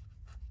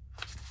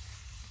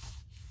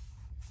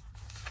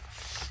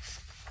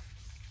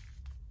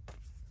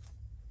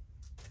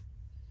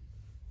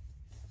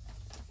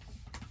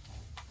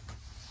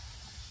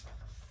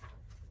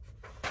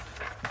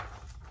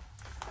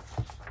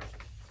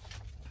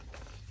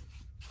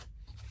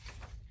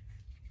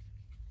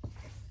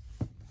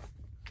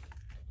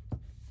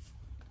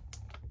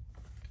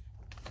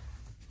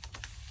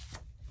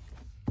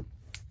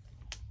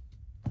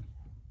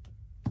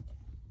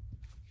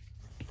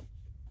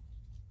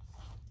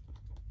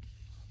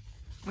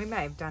 We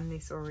may have done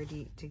this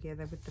already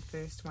together with the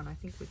first one. I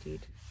think we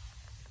did.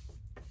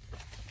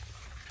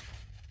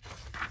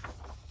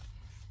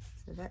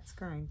 So that's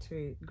going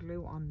to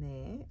glue on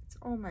there. It's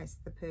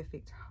almost the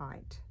perfect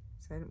height.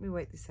 So let me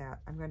work this out.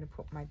 I'm going to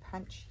put my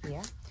punch here.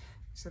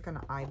 I'm just going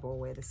to eyeball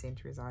where the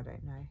center is. I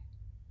don't know.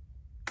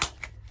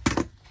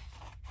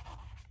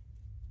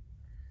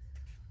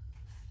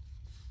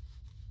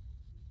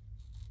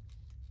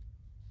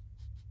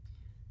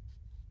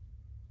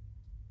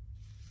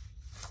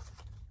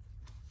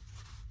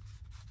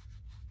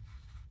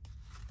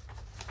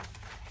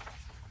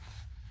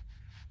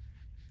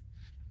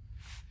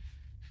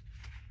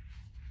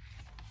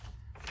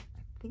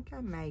 I think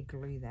I may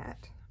glue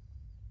that.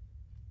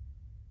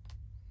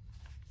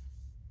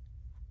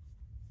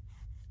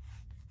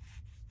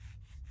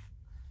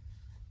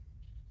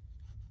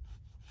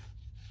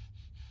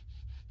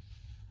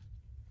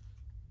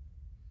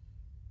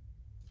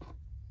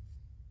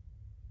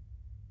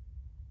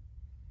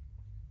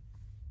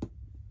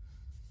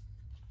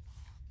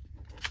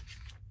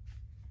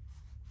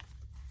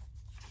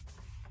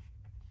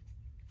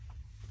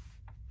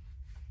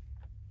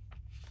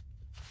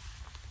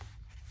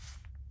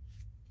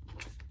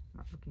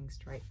 Looking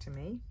straight to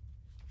me.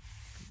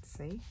 Let's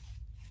see.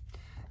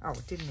 Oh,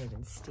 it didn't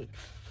even stick.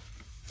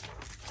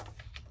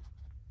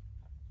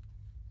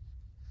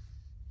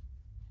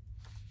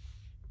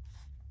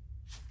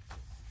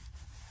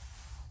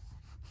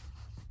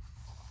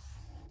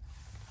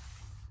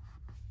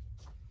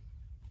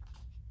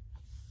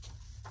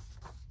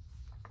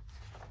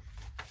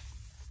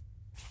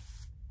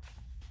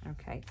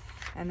 Okay,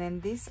 and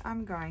then this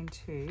I'm going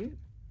to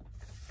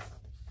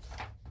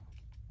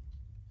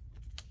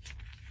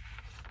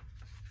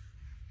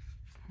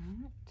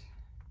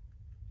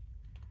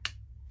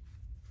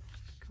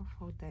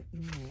hold that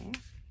in there.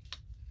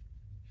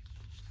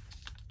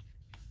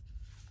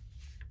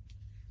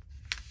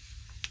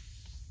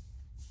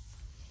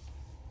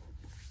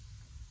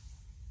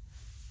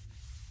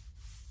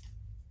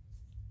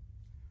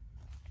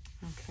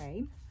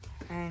 Okay,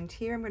 and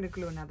here I'm going to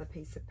glue another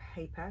piece of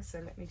paper, so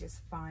let me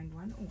just find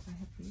one. Oh, I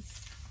have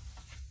this.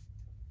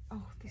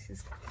 Oh,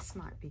 this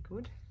might be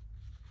good.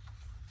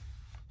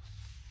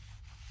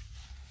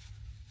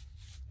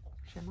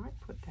 Actually, I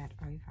might put that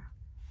over.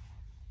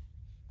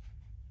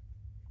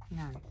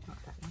 No, not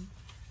that one.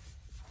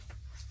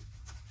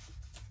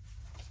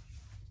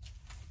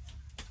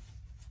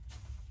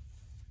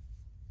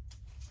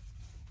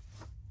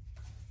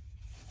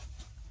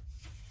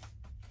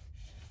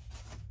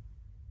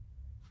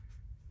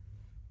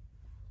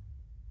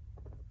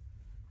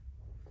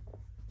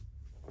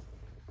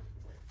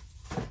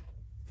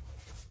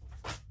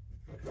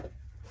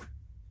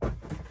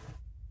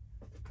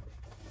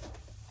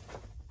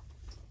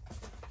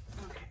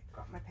 Okay,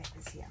 got my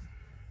papers here.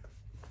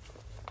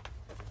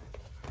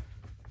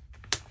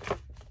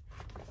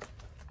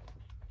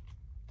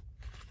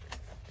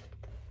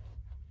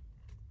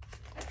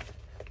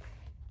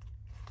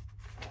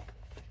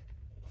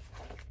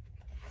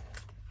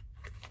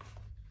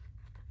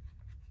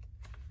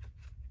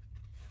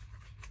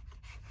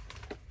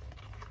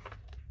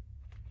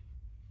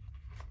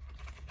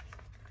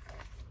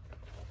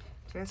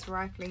 Just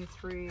rifling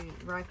through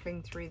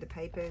the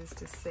papers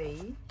to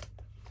see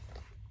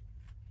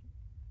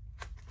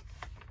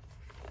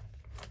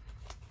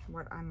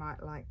what I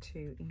might like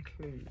to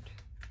include.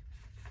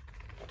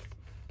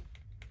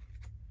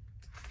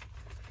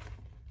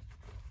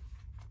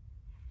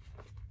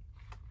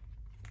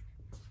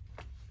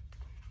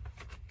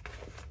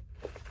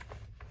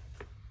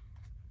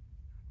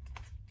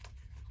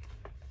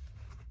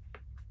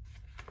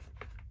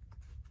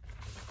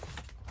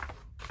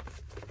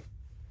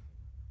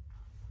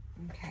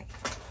 Okay,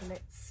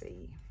 let's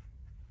see.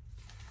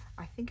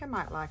 I think I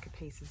might like a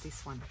piece of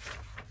this one.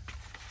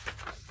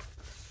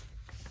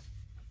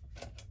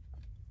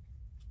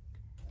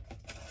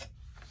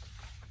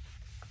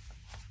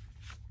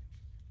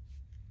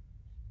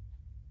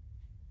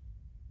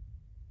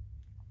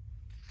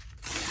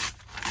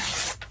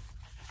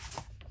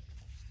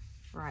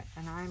 Right,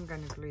 and I'm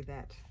going to glue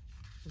that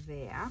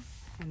there,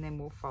 and then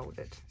we'll fold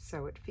it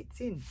so it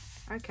fits in.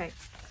 Okay,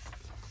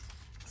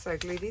 so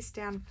glue this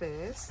down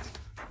first.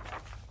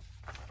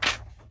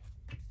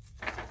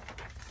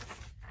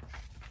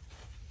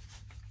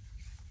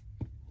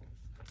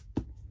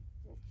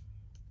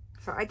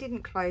 So I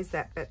didn't close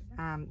that but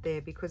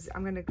there because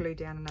I'm going to glue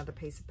down another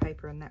piece of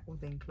paper and that will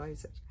then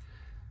close it.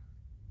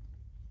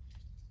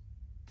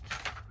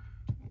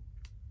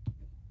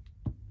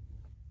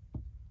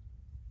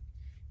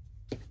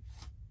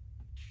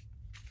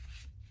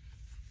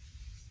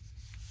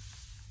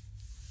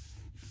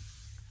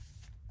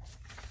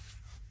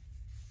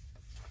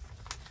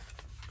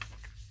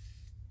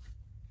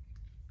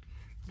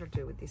 What I'll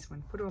do with this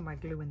one, put all my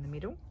glue in the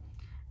middle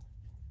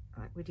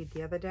like we did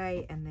the other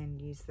day, and then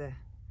use the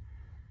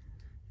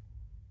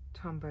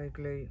Tombow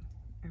glue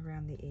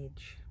around the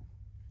edge.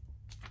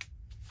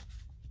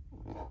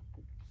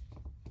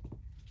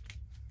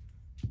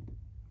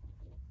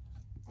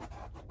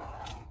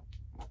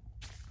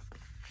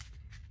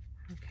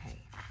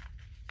 Okay.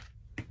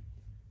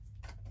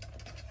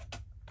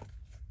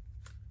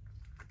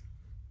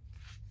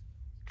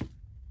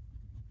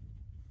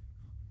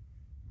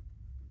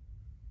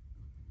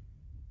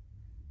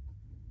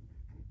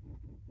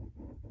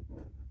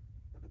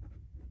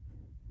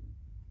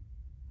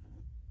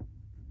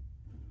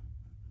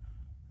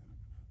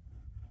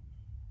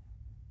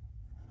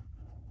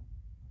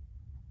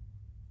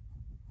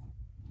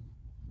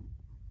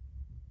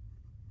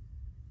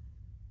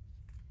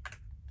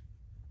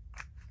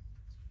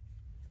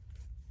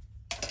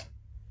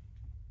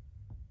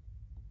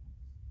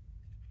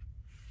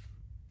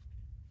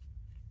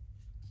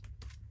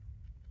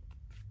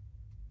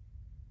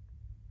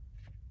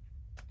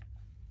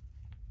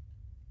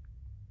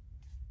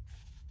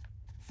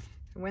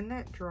 When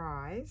that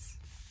dries,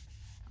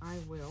 I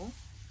will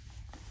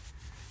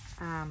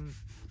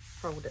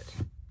fold it.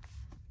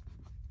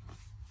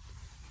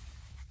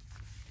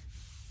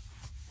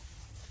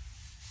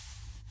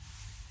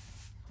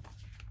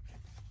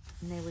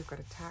 And there we've got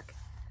a tuck,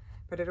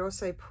 but it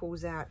also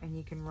pulls out and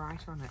you can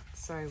write on it.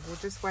 So we'll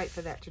just wait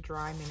for that to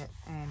dry a minute,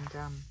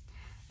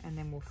 and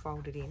then we'll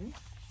fold it in.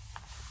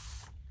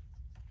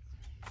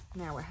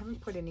 Now, I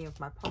haven't put any of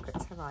my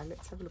pockets, have I?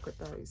 Let's have a look at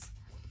those.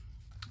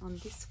 On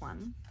this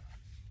one,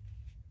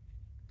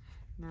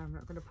 no, I'm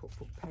not going to put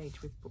book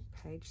page with book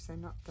page, so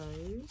not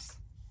those.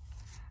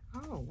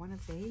 Oh, one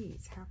of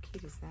these. How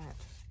cute is that?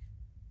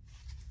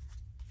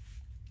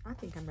 I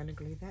think I'm going to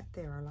glue that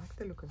there. I like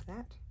the look of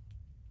that.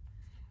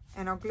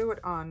 And I'll glue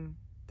it on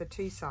the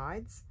two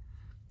sides,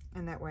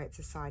 and that way it's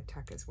a side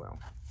tuck as well.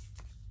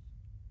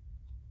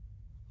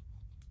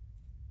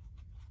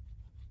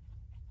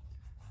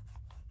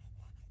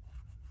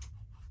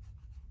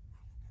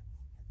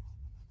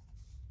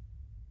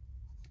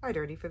 I'd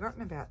already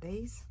forgotten about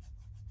these.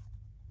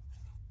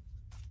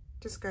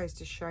 Just goes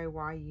to show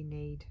why you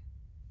need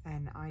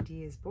an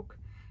ideas book,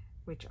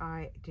 which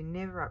I do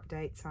never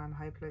update, so I'm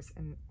hopeless,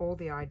 and all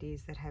the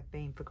ideas that have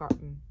been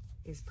forgotten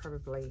is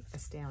probably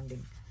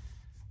astounding.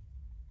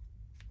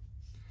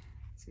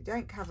 So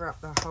don't cover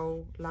up the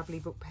whole lovely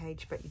book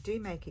page, but you do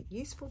make it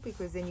useful,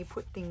 because then you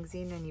put things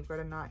in and you've got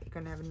you're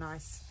going to have a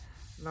nice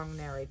long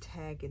narrow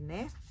tag in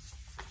there.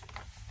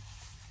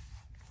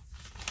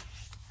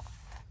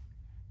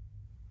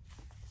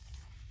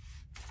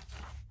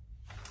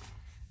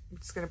 I'm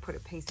just going to put a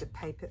piece of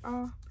paper.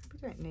 Oh, we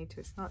don't need to.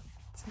 It's not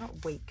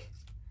weak.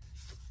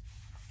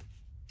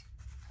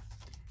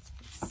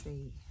 Let's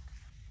see.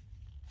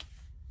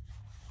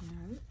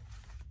 No.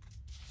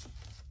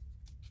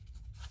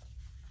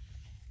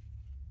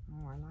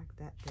 Oh, I like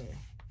that there.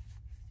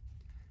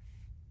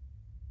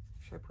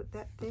 Should I put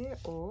that there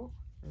or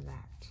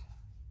that?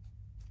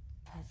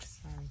 Like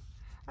so.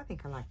 I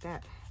think I like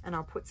that. And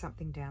I'll put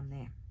something down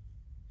there.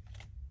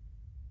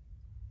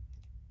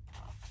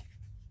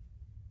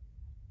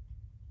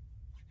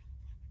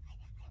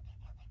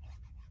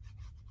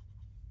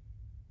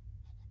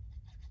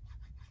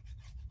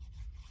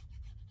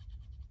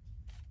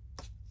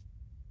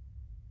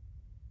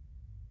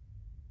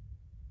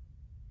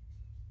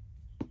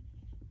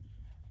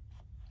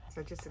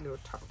 So just a little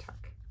top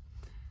tuck.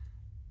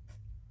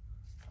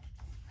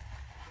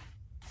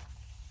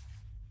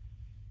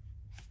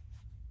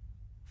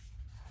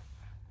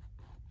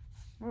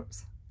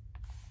 Whoops.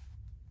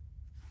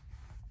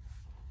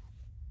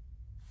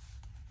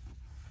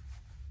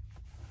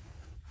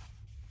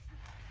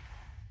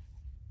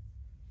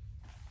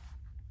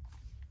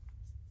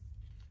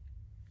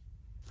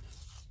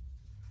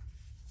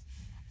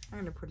 I'm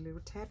going to put a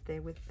little tab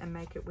there and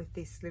make it with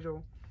this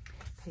little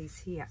piece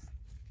here.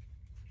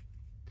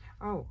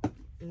 Oh,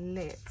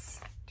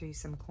 let's do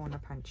some corner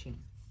punching.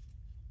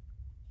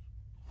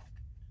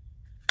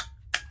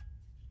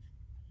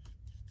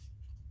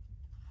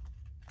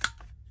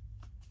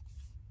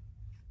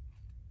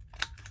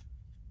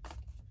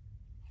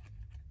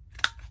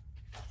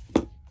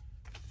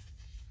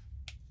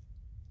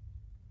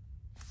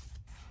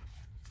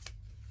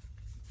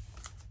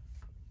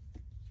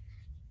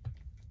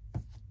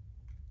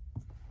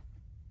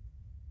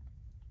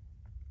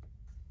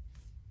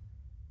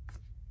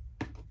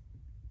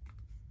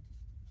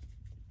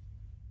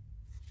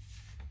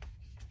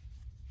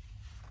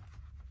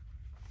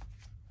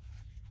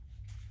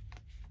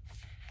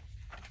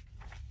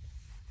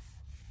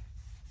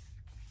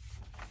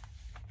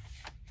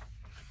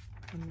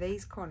 And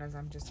these corners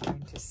I'm just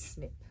going to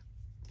snip.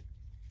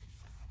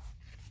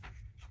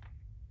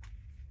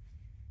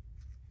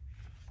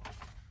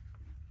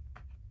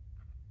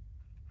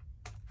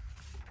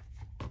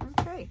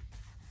 Okay.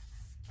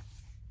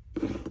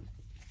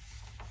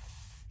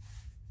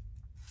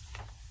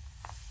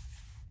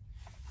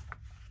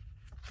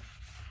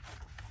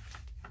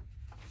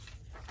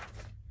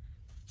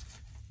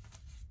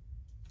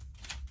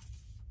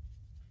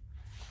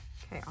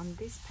 Okay, on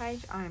this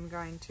page I am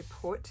going to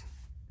put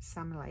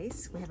some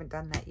lace. We haven't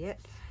done that yet,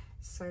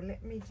 so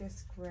let me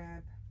just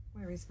grab,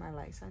 where is my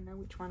lace? I know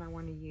which one I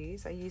want to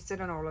use. I used it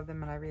on all of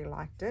them and I really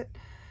liked it,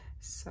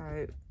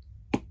 so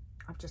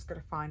I've just got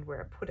to find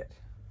where I put it.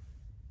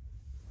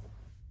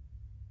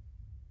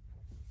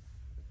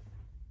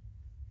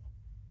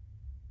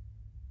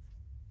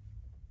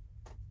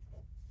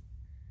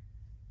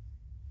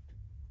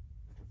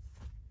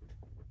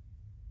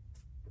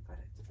 Got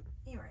it.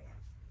 Here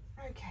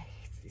I am. Okay,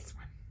 it's this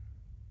one.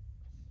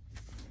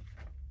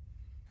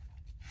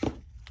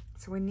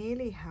 So we're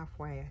nearly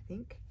halfway, I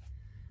think.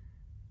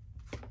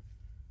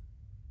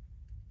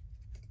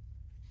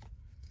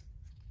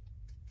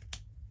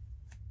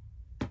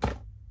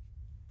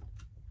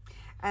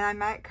 And I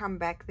might come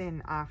back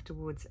then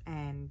afterwards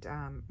and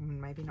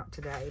maybe not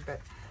today,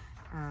 but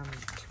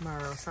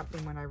tomorrow or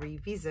something when I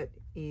revisit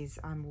is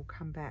I will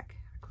come back.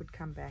 I could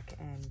come back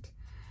and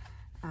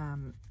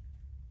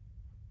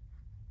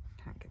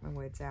can't get my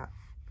words out.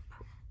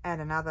 add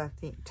another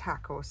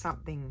tuck or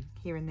something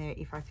here and there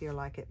if I feel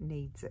like it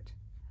needs it.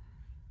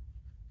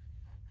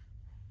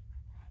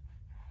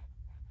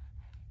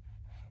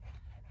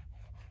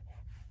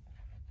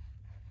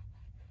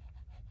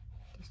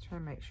 Just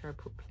trying to make sure I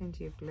put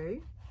plenty of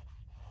glue.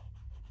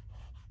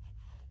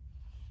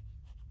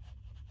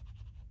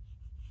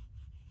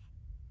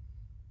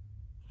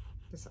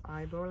 Just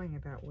eyeballing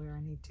about where I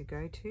need to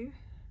go to,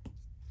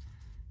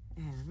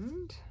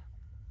 and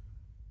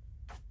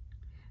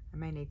I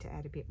may need to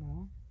add a bit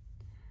more.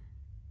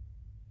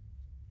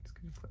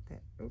 Just going to put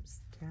that,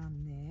 oops,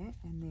 down there,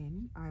 and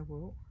then I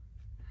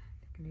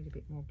need a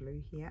bit more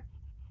glue here.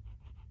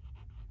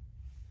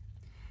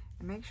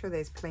 And make sure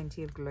there's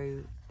plenty of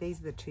glue. These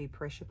are the 2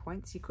 pressure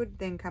points. You could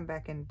then come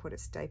back and put a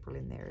staple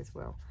in there as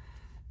well.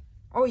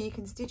 Or you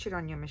can stitch it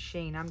on your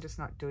machine. I'm just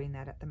not doing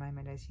that at the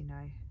moment, as you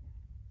know.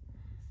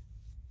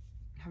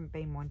 I haven't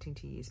been wanting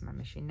to use my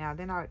machine. Now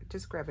then I'll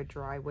just grab a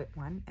dry wet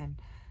one and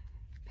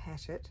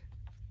pat it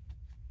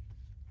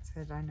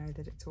so that I know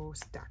that it's all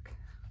stuck.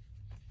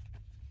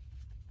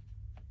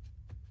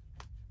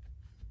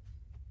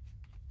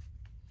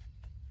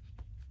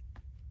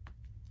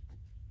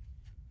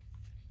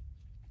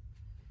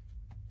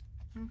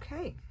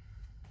 Okay.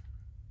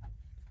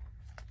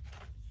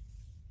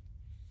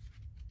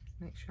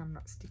 Make sure I'm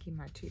not sticking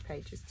my 2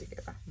 pages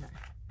together. No,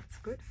 that's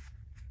good.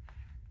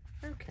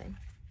 Okay.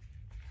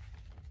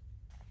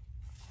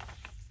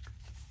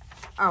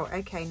 Oh,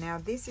 okay, now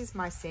this is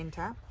my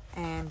center,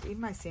 and in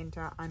my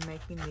center I'm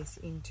making this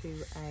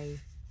into a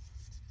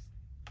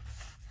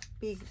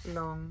big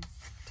long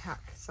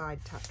tuck, side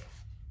tuck.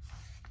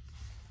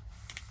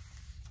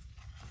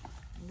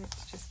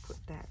 Let's just put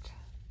that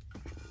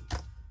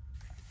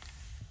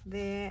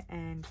there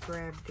and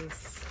grab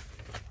this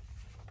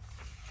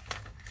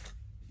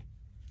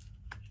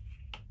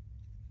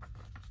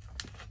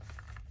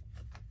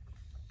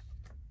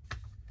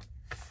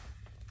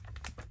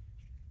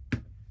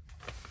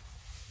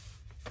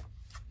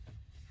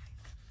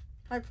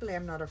Hopefully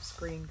I'm not off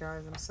screen,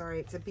 guys. I'm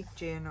sorry. It's a big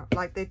journal.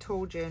 Like, they're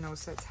tall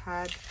journals, so it's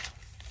hard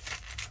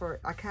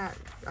for...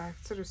 I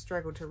sort of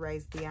struggle to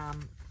raise the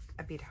arm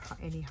a bit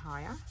any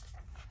higher.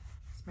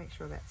 Just make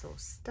sure that's all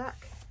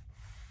stuck.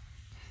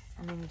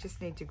 And then you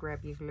just need to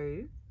grab your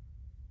glue.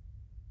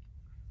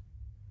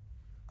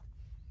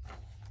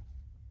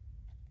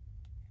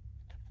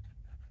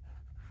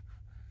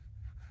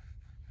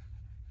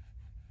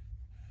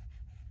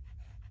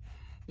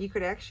 You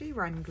could actually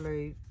run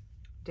glue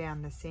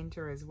down the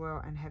center as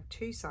well and have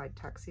 2 side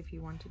tucks if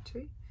you wanted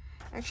to.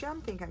 Actually,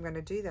 I think I'm going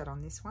to do that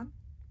on this one.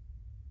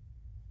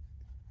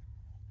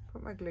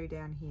 Put my glue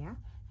down here.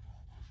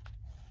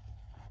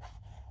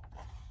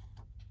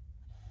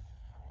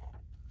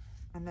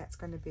 And that's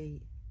going to be,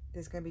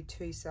 there's going to be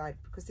 2 sides,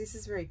 because this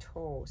is very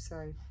tall, so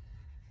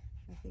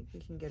I think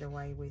you can get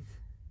away with,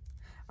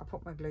 I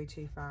put my glue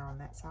too far on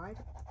that side.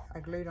 I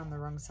glued on the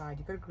wrong side.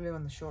 You've got to glue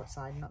on the short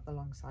side, not the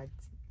long side.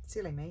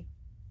 Silly me.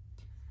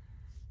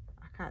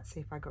 I can't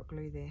see if I got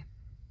glue there.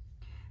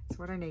 So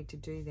what I need to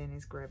do then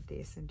is grab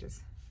this and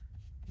just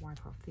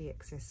wipe off the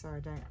excess so I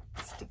don't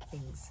stick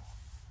things.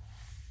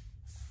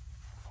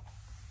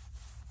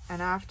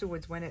 And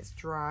afterwards, when it's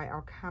dry,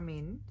 I'll come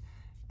in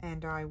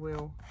and I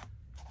will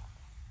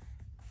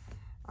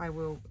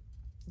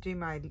do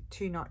my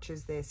 2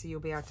 notches there, so you'll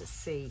be able to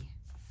see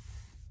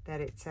that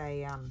it's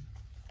a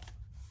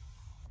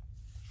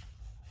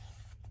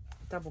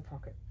double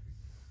pocket.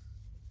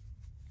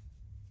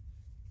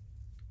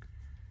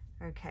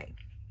 Okay.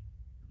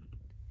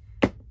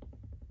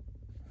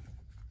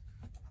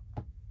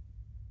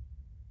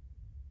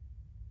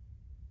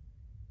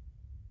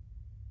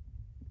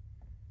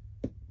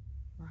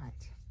 Right.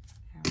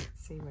 Now let's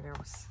see what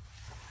else.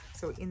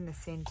 So in the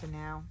center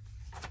now.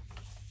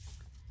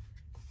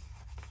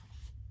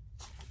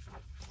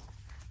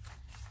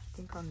 I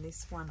think on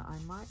this one I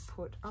might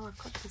put, oh, I've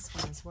got this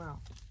one as well.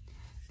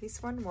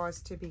 This one was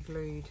to be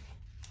glued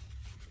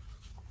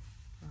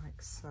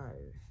like so.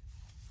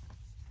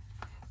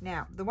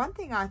 Now, the one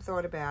thing I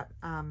thought about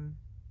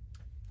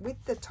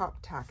with the top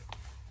tuck,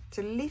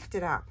 to lift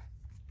it up,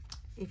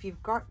 if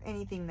you've got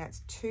anything that's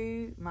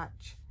too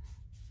much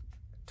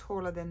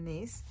taller than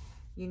this,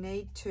 you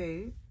need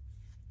to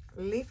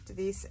lift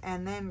this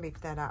and then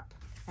lift that up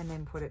and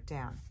then put it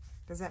down.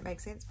 Does that make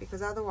sense?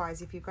 Because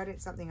otherwise, if you've got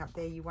it something up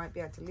there, you won't be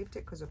able to lift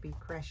it because it'll be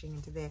crashing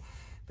into there.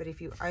 But if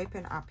you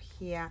open up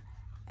here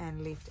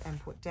and lift and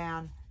put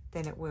down,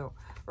 then it will.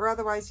 Or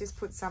otherwise, just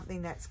put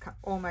something that's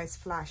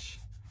almost flush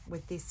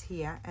with this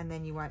here, and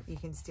then you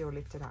can still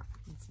lift it up.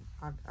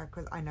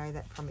 Because I know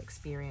that from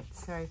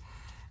experience. So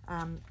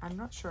I'm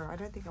not sure. I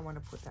don't think I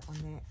want to put that one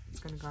there.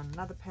 It's going to go on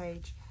another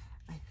page.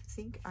 I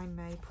think I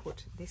may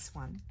put this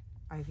one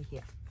over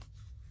here.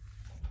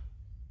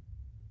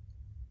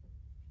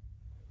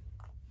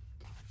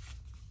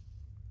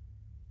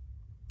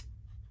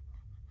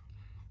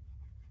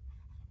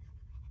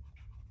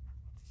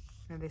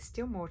 Now there's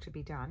still more to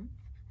be done.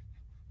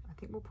 I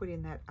think we'll put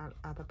in that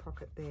other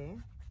pocket there.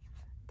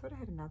 I thought I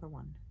had another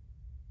one.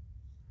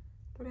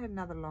 I thought I had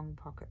another long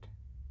pocket.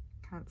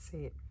 can't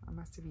see it. I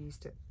must have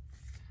used it.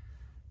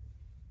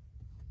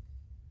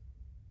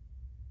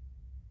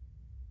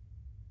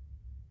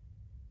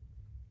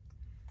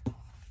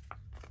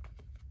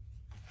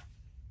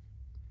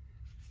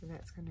 So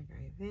that's going to go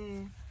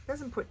there.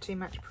 Doesn't put too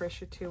much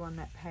pressure too on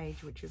that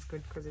page, which is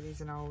good because it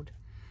is an old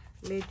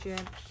ledger.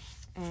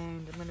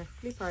 And I'm going to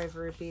flip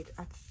over a bit.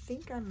 I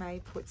think I may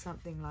put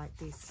something like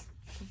this.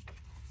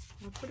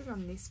 I'll put it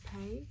on this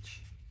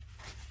page.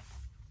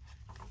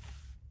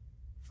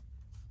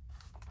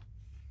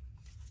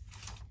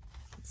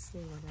 Let's see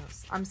what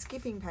else. I'm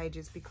skipping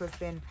pages because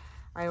then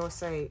I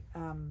also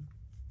I'm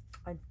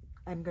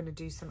going to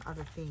do some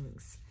other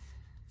things.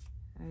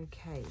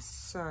 Okay,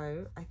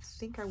 so I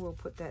think I will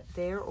put that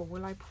there, or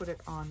will I put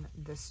it on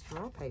the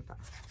straw paper?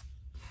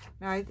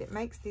 No, it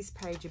makes this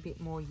page a bit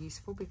more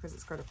useful because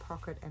it's got a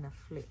pocket and a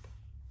flip.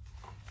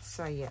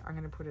 So yeah, I'm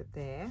going to put it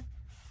there.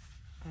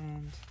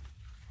 And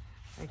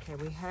okay,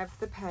 we have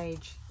the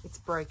page, it's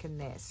broken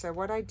there. So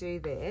what I do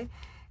there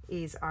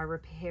is I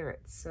repair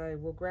it. So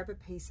we'll grab a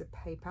piece of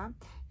paper.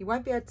 You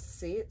won't be able to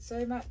see it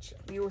so much.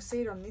 You will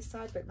see it on this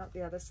side, but not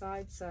the other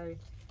side. So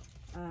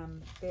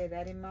bear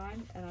that in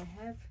mind. And I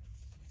have,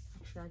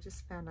 actually I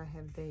just found I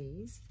have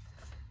these.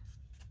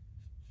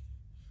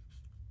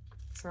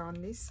 So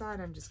on this side,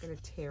 I'm just going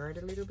to tear it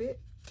a little bit,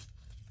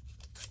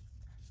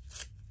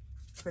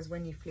 because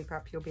when you flip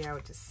up, you'll be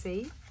able to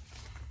see.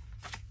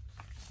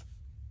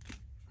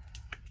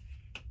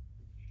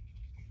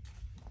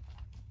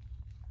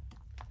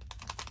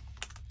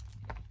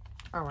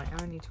 Oh, I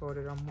only taught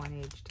it on one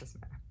edge, doesn't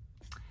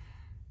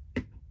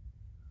matter.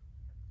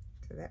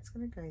 So that's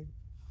going to go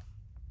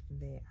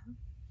there.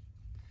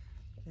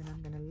 Then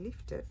I'm going to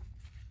lift it.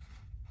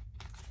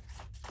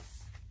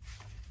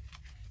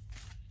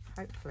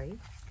 Hopefully,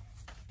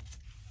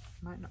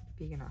 might not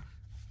be big enough.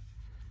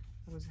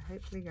 I was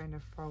hopefully going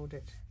to fold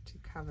it to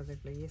cover the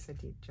glue. Yes, I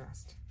did,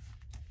 just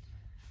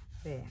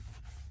there.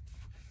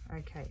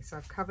 Okay, so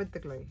I've covered the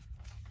glue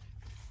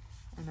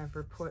and I've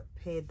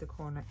repaired the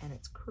corner and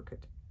it's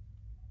crooked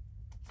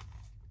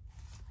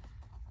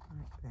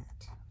like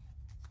that.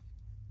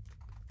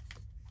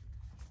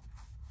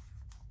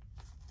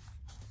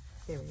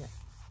 There we go.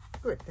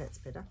 Good, that's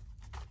better.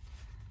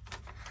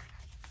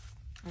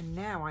 And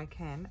now I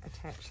can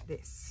attach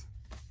this.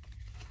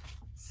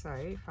 So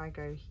if I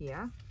go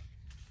here,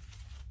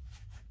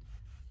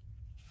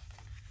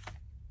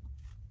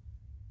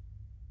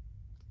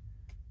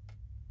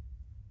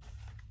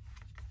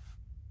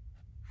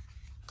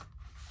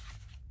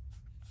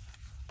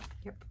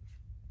 yep.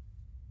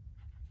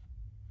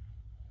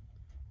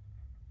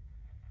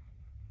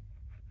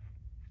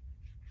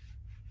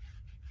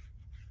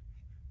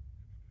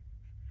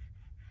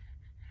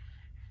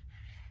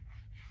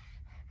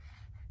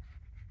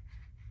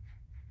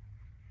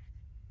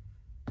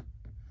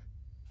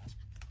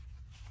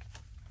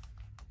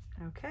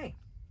 Okay.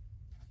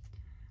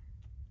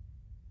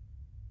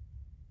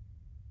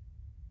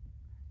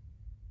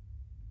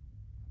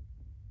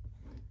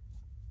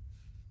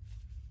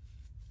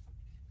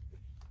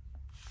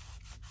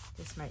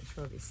 Just make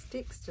sure this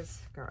sticks,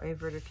 just go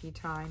over it a few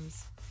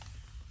times.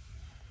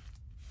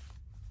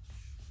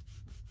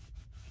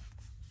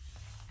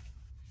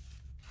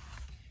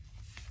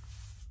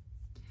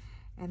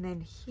 And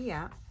then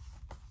here,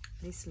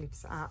 this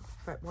lifts up,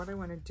 but what I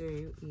want to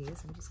do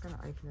is, I'm just going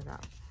to open it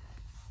up.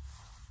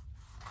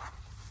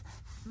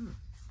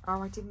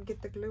 Oh, I didn't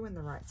get the glue in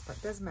the right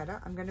spot. Doesn't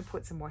matter. I'm going to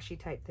put some washi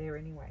tape there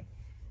anyway.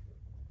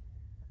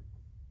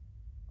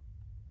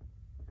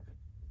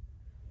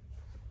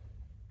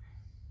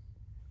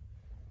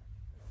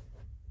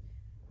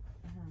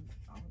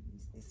 I'll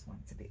use this one.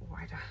 It's a bit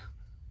wider.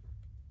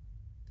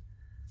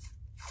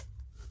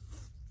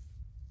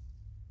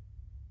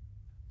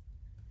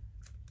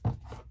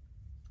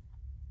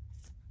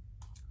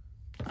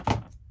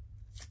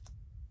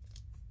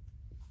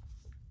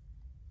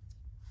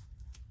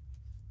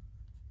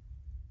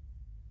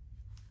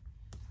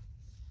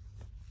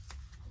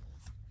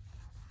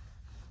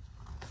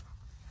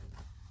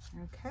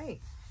 Okay,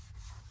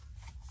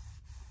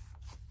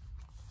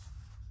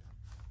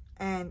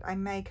 and I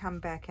may come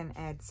back and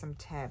add some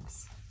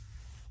tabs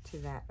to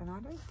that, and I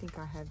don't think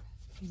I have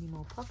any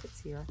more pockets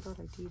here. I thought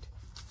I did.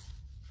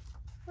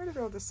 Where did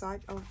all the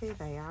side, oh there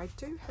they are. I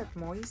do have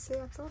more, you see.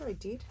 I thought I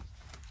did.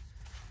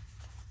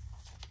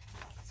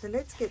 So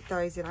let's get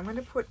those in. I'm going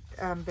to put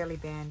belly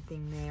band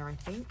thing there, I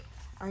think.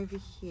 Over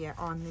here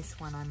on this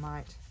one I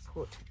might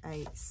put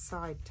a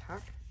side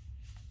tuck.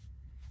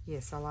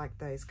 Yes, I like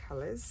those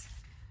colours.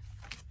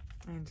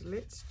 And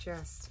let's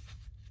just,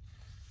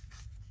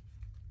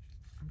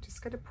 I'm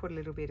just going to put a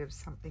little bit of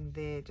something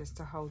there just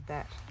to hold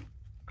that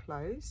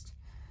closed.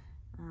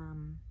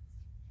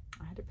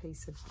 I had a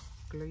piece of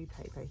glue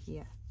paper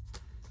here.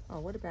 Oh,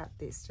 what about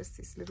this? Just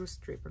this little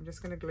strip. I'm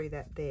just going to glue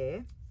that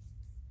there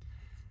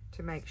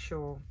to make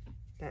sure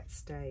that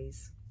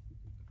stays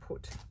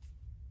put.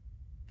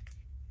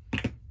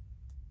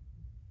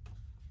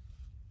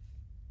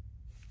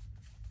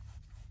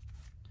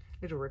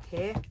 Little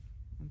repair.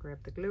 And grab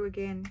the glue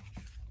again.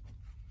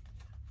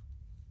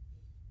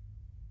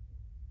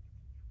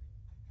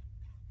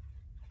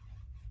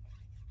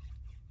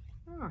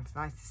 Oh, it's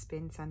nice to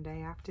spend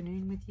Sunday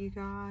afternoon with you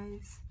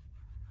guys.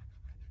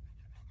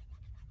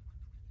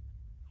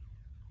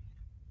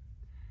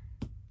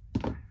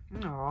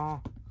 Oh.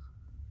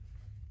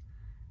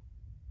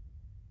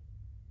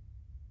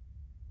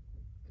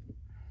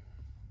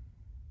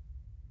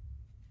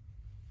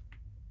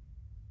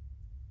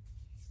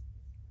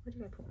 Where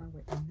did I put my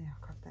wet in there?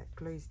 God, that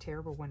glue's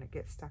terrible when it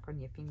gets stuck on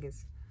your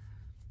fingers.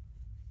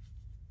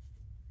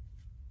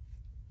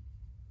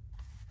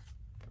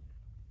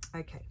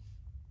 Okay.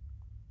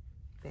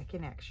 Back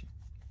in action.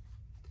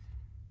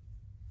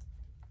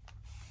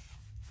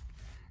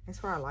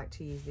 That's why I like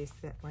to use this,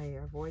 that way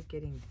I avoid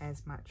getting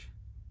as much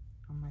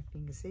on my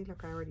fingers. See,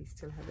 look, I already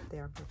still have it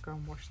there. I've got to go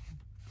and wash them.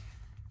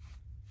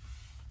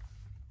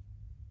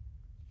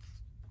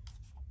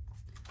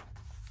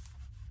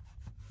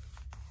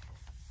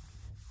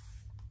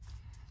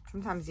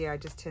 Sometimes, yeah, I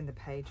just turn the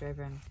page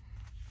over and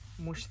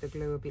mush the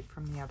glue a bit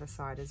from the other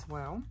side as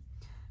well.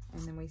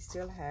 And then we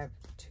still have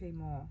 2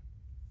 more.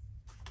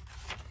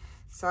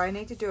 So I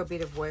need to do a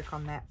bit of work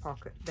on that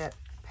pocket, that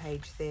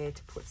page there,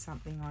 to put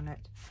something on it.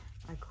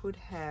 I could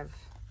have,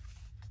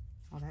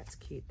 oh, that's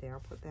cute there.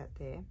 I'll put that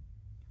there.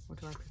 Or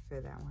do I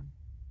prefer that one?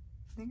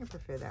 I think I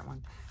prefer that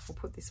one. We'll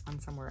put this one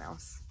somewhere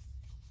else.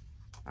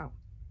 Oh,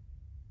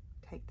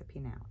 take the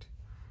pin out.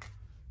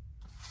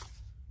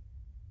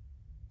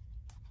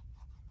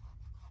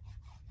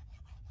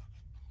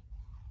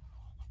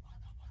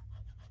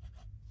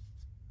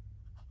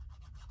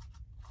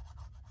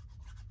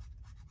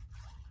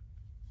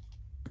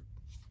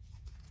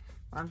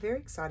 I'm very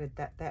excited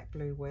that that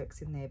glue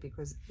works in there,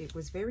 because it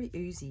was very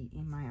oozy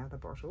in my other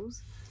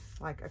bottles.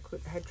 Like,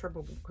 I had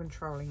trouble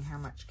controlling how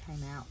much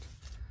came out.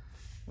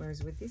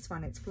 Whereas with this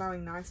one, it's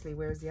flowing nicely,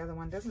 whereas the other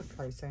one doesn't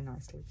flow so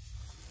nicely.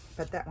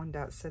 But that one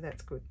does, so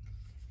that's good.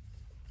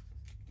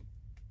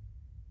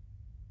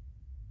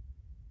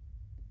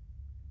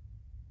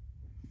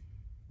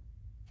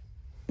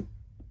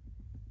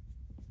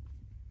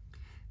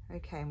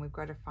 Okay, and we've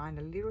got to find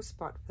a little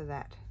spot for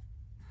that.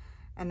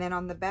 And then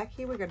on the back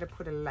here, we're going to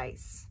put a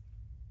lace.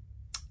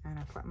 And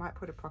I might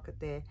put a pocket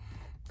there,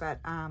 but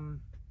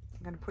I'm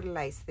going to put a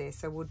lace there,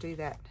 so we'll do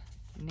that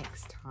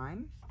next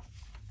time.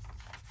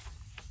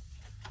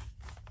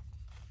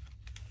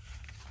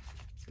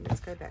 So let's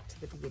go back to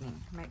the beginning.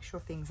 Make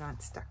sure things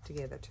aren't stuck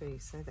together too.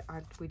 So that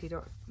we did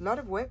a lot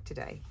of work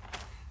today.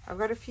 I've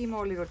got a few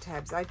more little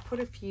tabs. I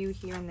put a few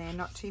here and there,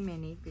 not too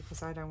many,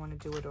 because I don't want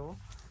to do it all.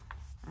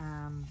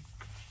 I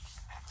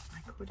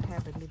could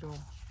have a little,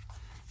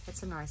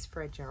 that's a nice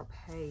fragile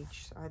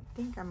page. So I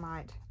think I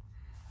might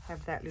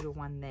have that little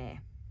one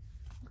there.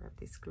 Grab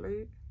this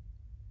glue.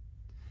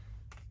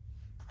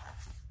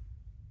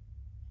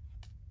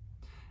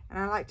 And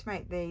I like to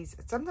make these,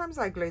 sometimes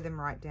I glue them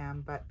right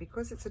down, but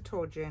because it's a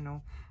tall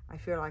journal, I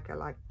feel like I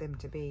like them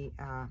to be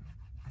a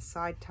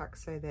side tuck,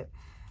 so that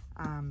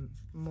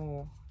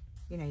more,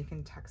 you know, you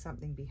can tuck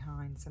something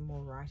behind, some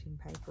more writing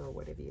paper or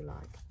whatever you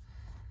like.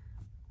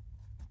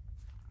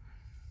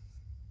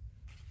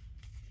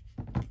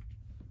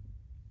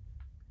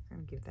 I'm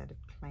going to give that a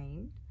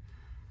clean.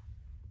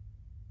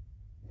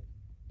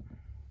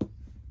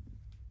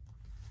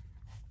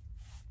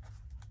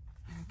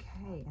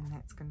 Okay, and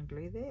that's going to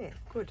glue there.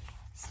 Good.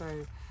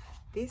 So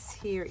this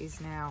here is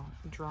now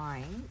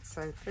drying.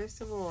 So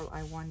first of all,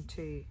 I want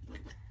to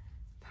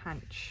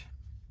punch.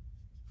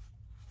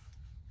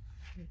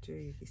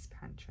 Do this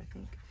punch, I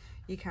think.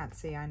 You can't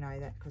see, I know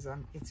that, because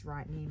it's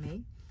right near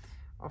me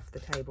off the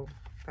table,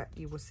 but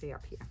you will see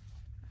up here.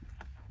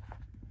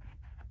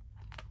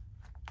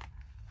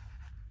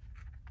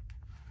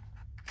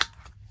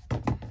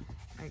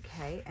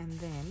 Okay, and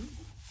then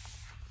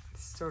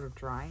it's sort of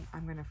dry.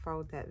 I'm going to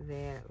fold that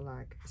there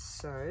like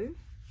so,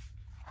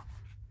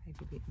 maybe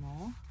a bit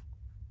more.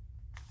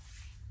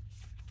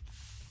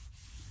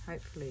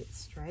 Hopefully it's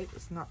straight.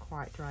 It's not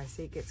quite dry,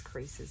 see, it gets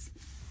creases.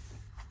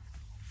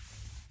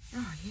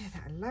 Oh yeah,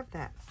 I love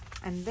that.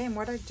 And then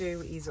what I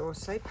do is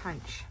also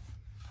punch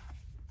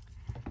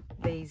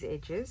these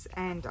edges,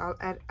 and I'll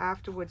add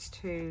afterwards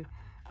to,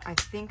 I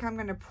think I'm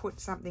going to put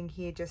something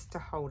here just to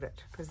hold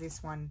it, because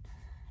this one,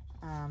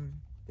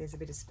 there's a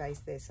bit of space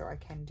there, so I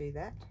can do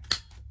that.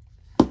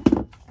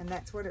 And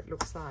that's what it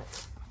looks like.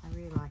 I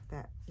really like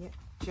that. Yep,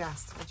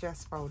 I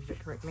just folded it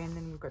correctly, and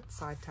then we've got the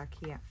side tuck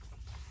here.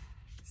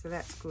 So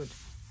that's good.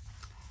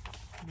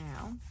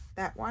 Now,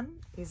 that one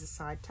is a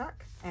side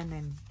tuck, and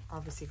then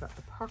obviously got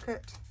the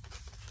pocket,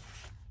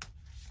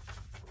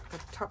 got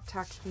the top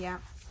tuck here,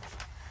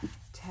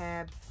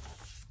 tab,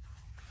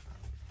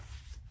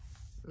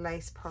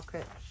 lace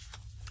pocket.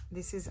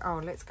 This is,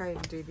 oh, let's go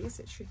and do this.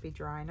 It should be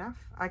dry enough.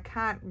 I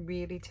can't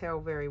really tell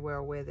very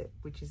well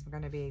which is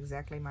going to be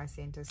exactly my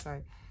center,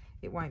 so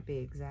it won't be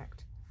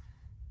exact.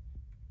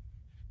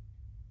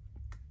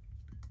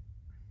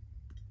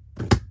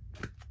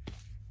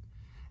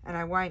 And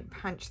I won't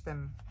punch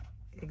them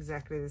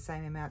exactly the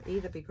same amount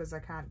either, because I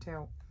can't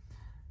tell.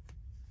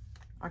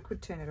 I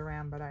could turn it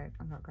around, but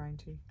I'm not going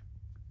to.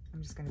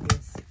 I'm just going to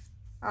guess.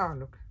 Oh,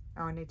 look.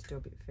 Oh, I need to do a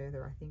bit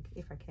further, I think,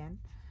 if I can.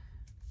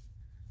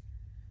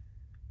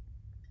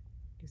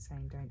 You're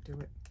saying don't do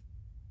it.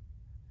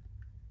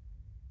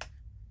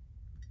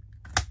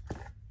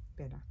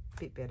 Better, a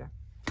bit better.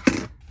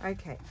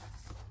 Okay,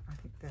 I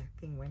think the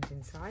thing went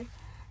inside.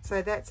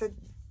 So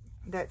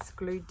that's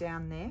glued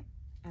down there,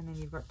 and then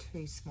you've got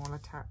 2 smaller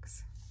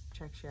tucks,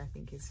 which actually I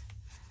think is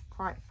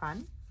quite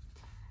fun.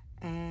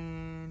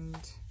 And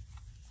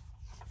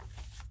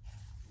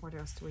what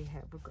else do we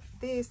have? We've got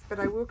this, but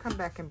I will come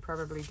back and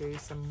probably do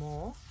some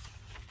more.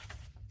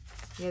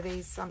 Yeah,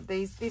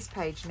 this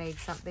page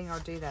needs something. I'll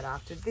do that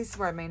after. This is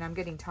what I mean. I'm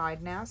getting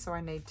tired now, so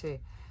I need to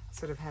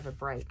sort of have a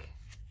break.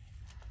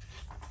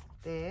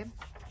 There,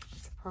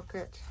 it's a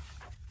pocket.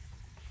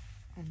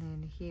 And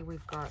then here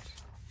we've got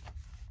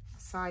a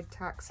side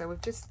tuck. So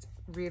we've just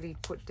really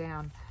put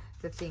down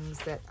the things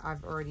that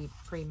I've already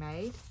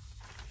pre-made.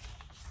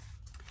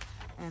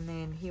 And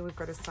then here we've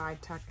got a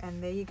side tuck,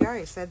 and there you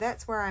go. So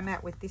that's where I'm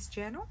at with this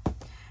journal.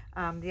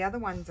 The other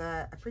ones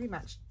are pretty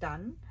much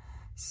done.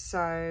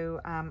 So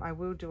I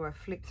will do a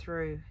flip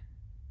through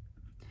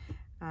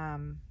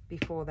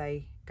before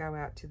they go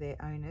out to their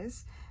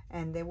owners.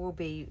 And there will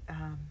be,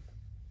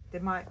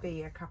 there might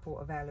be a couple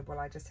available.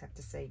 I just have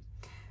to see.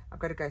 I've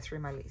got to go through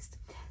my list.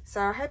 So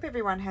I hope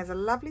everyone has a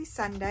lovely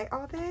Sunday.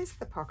 Oh, there's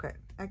the pocket.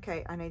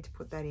 Okay, I need to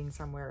put that in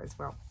somewhere as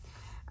well.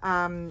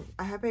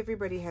 I hope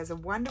everybody has a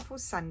wonderful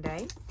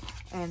Sunday,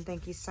 and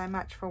thank you so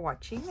much for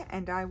watching,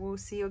 and I will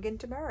see you again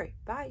tomorrow.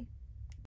 Bye.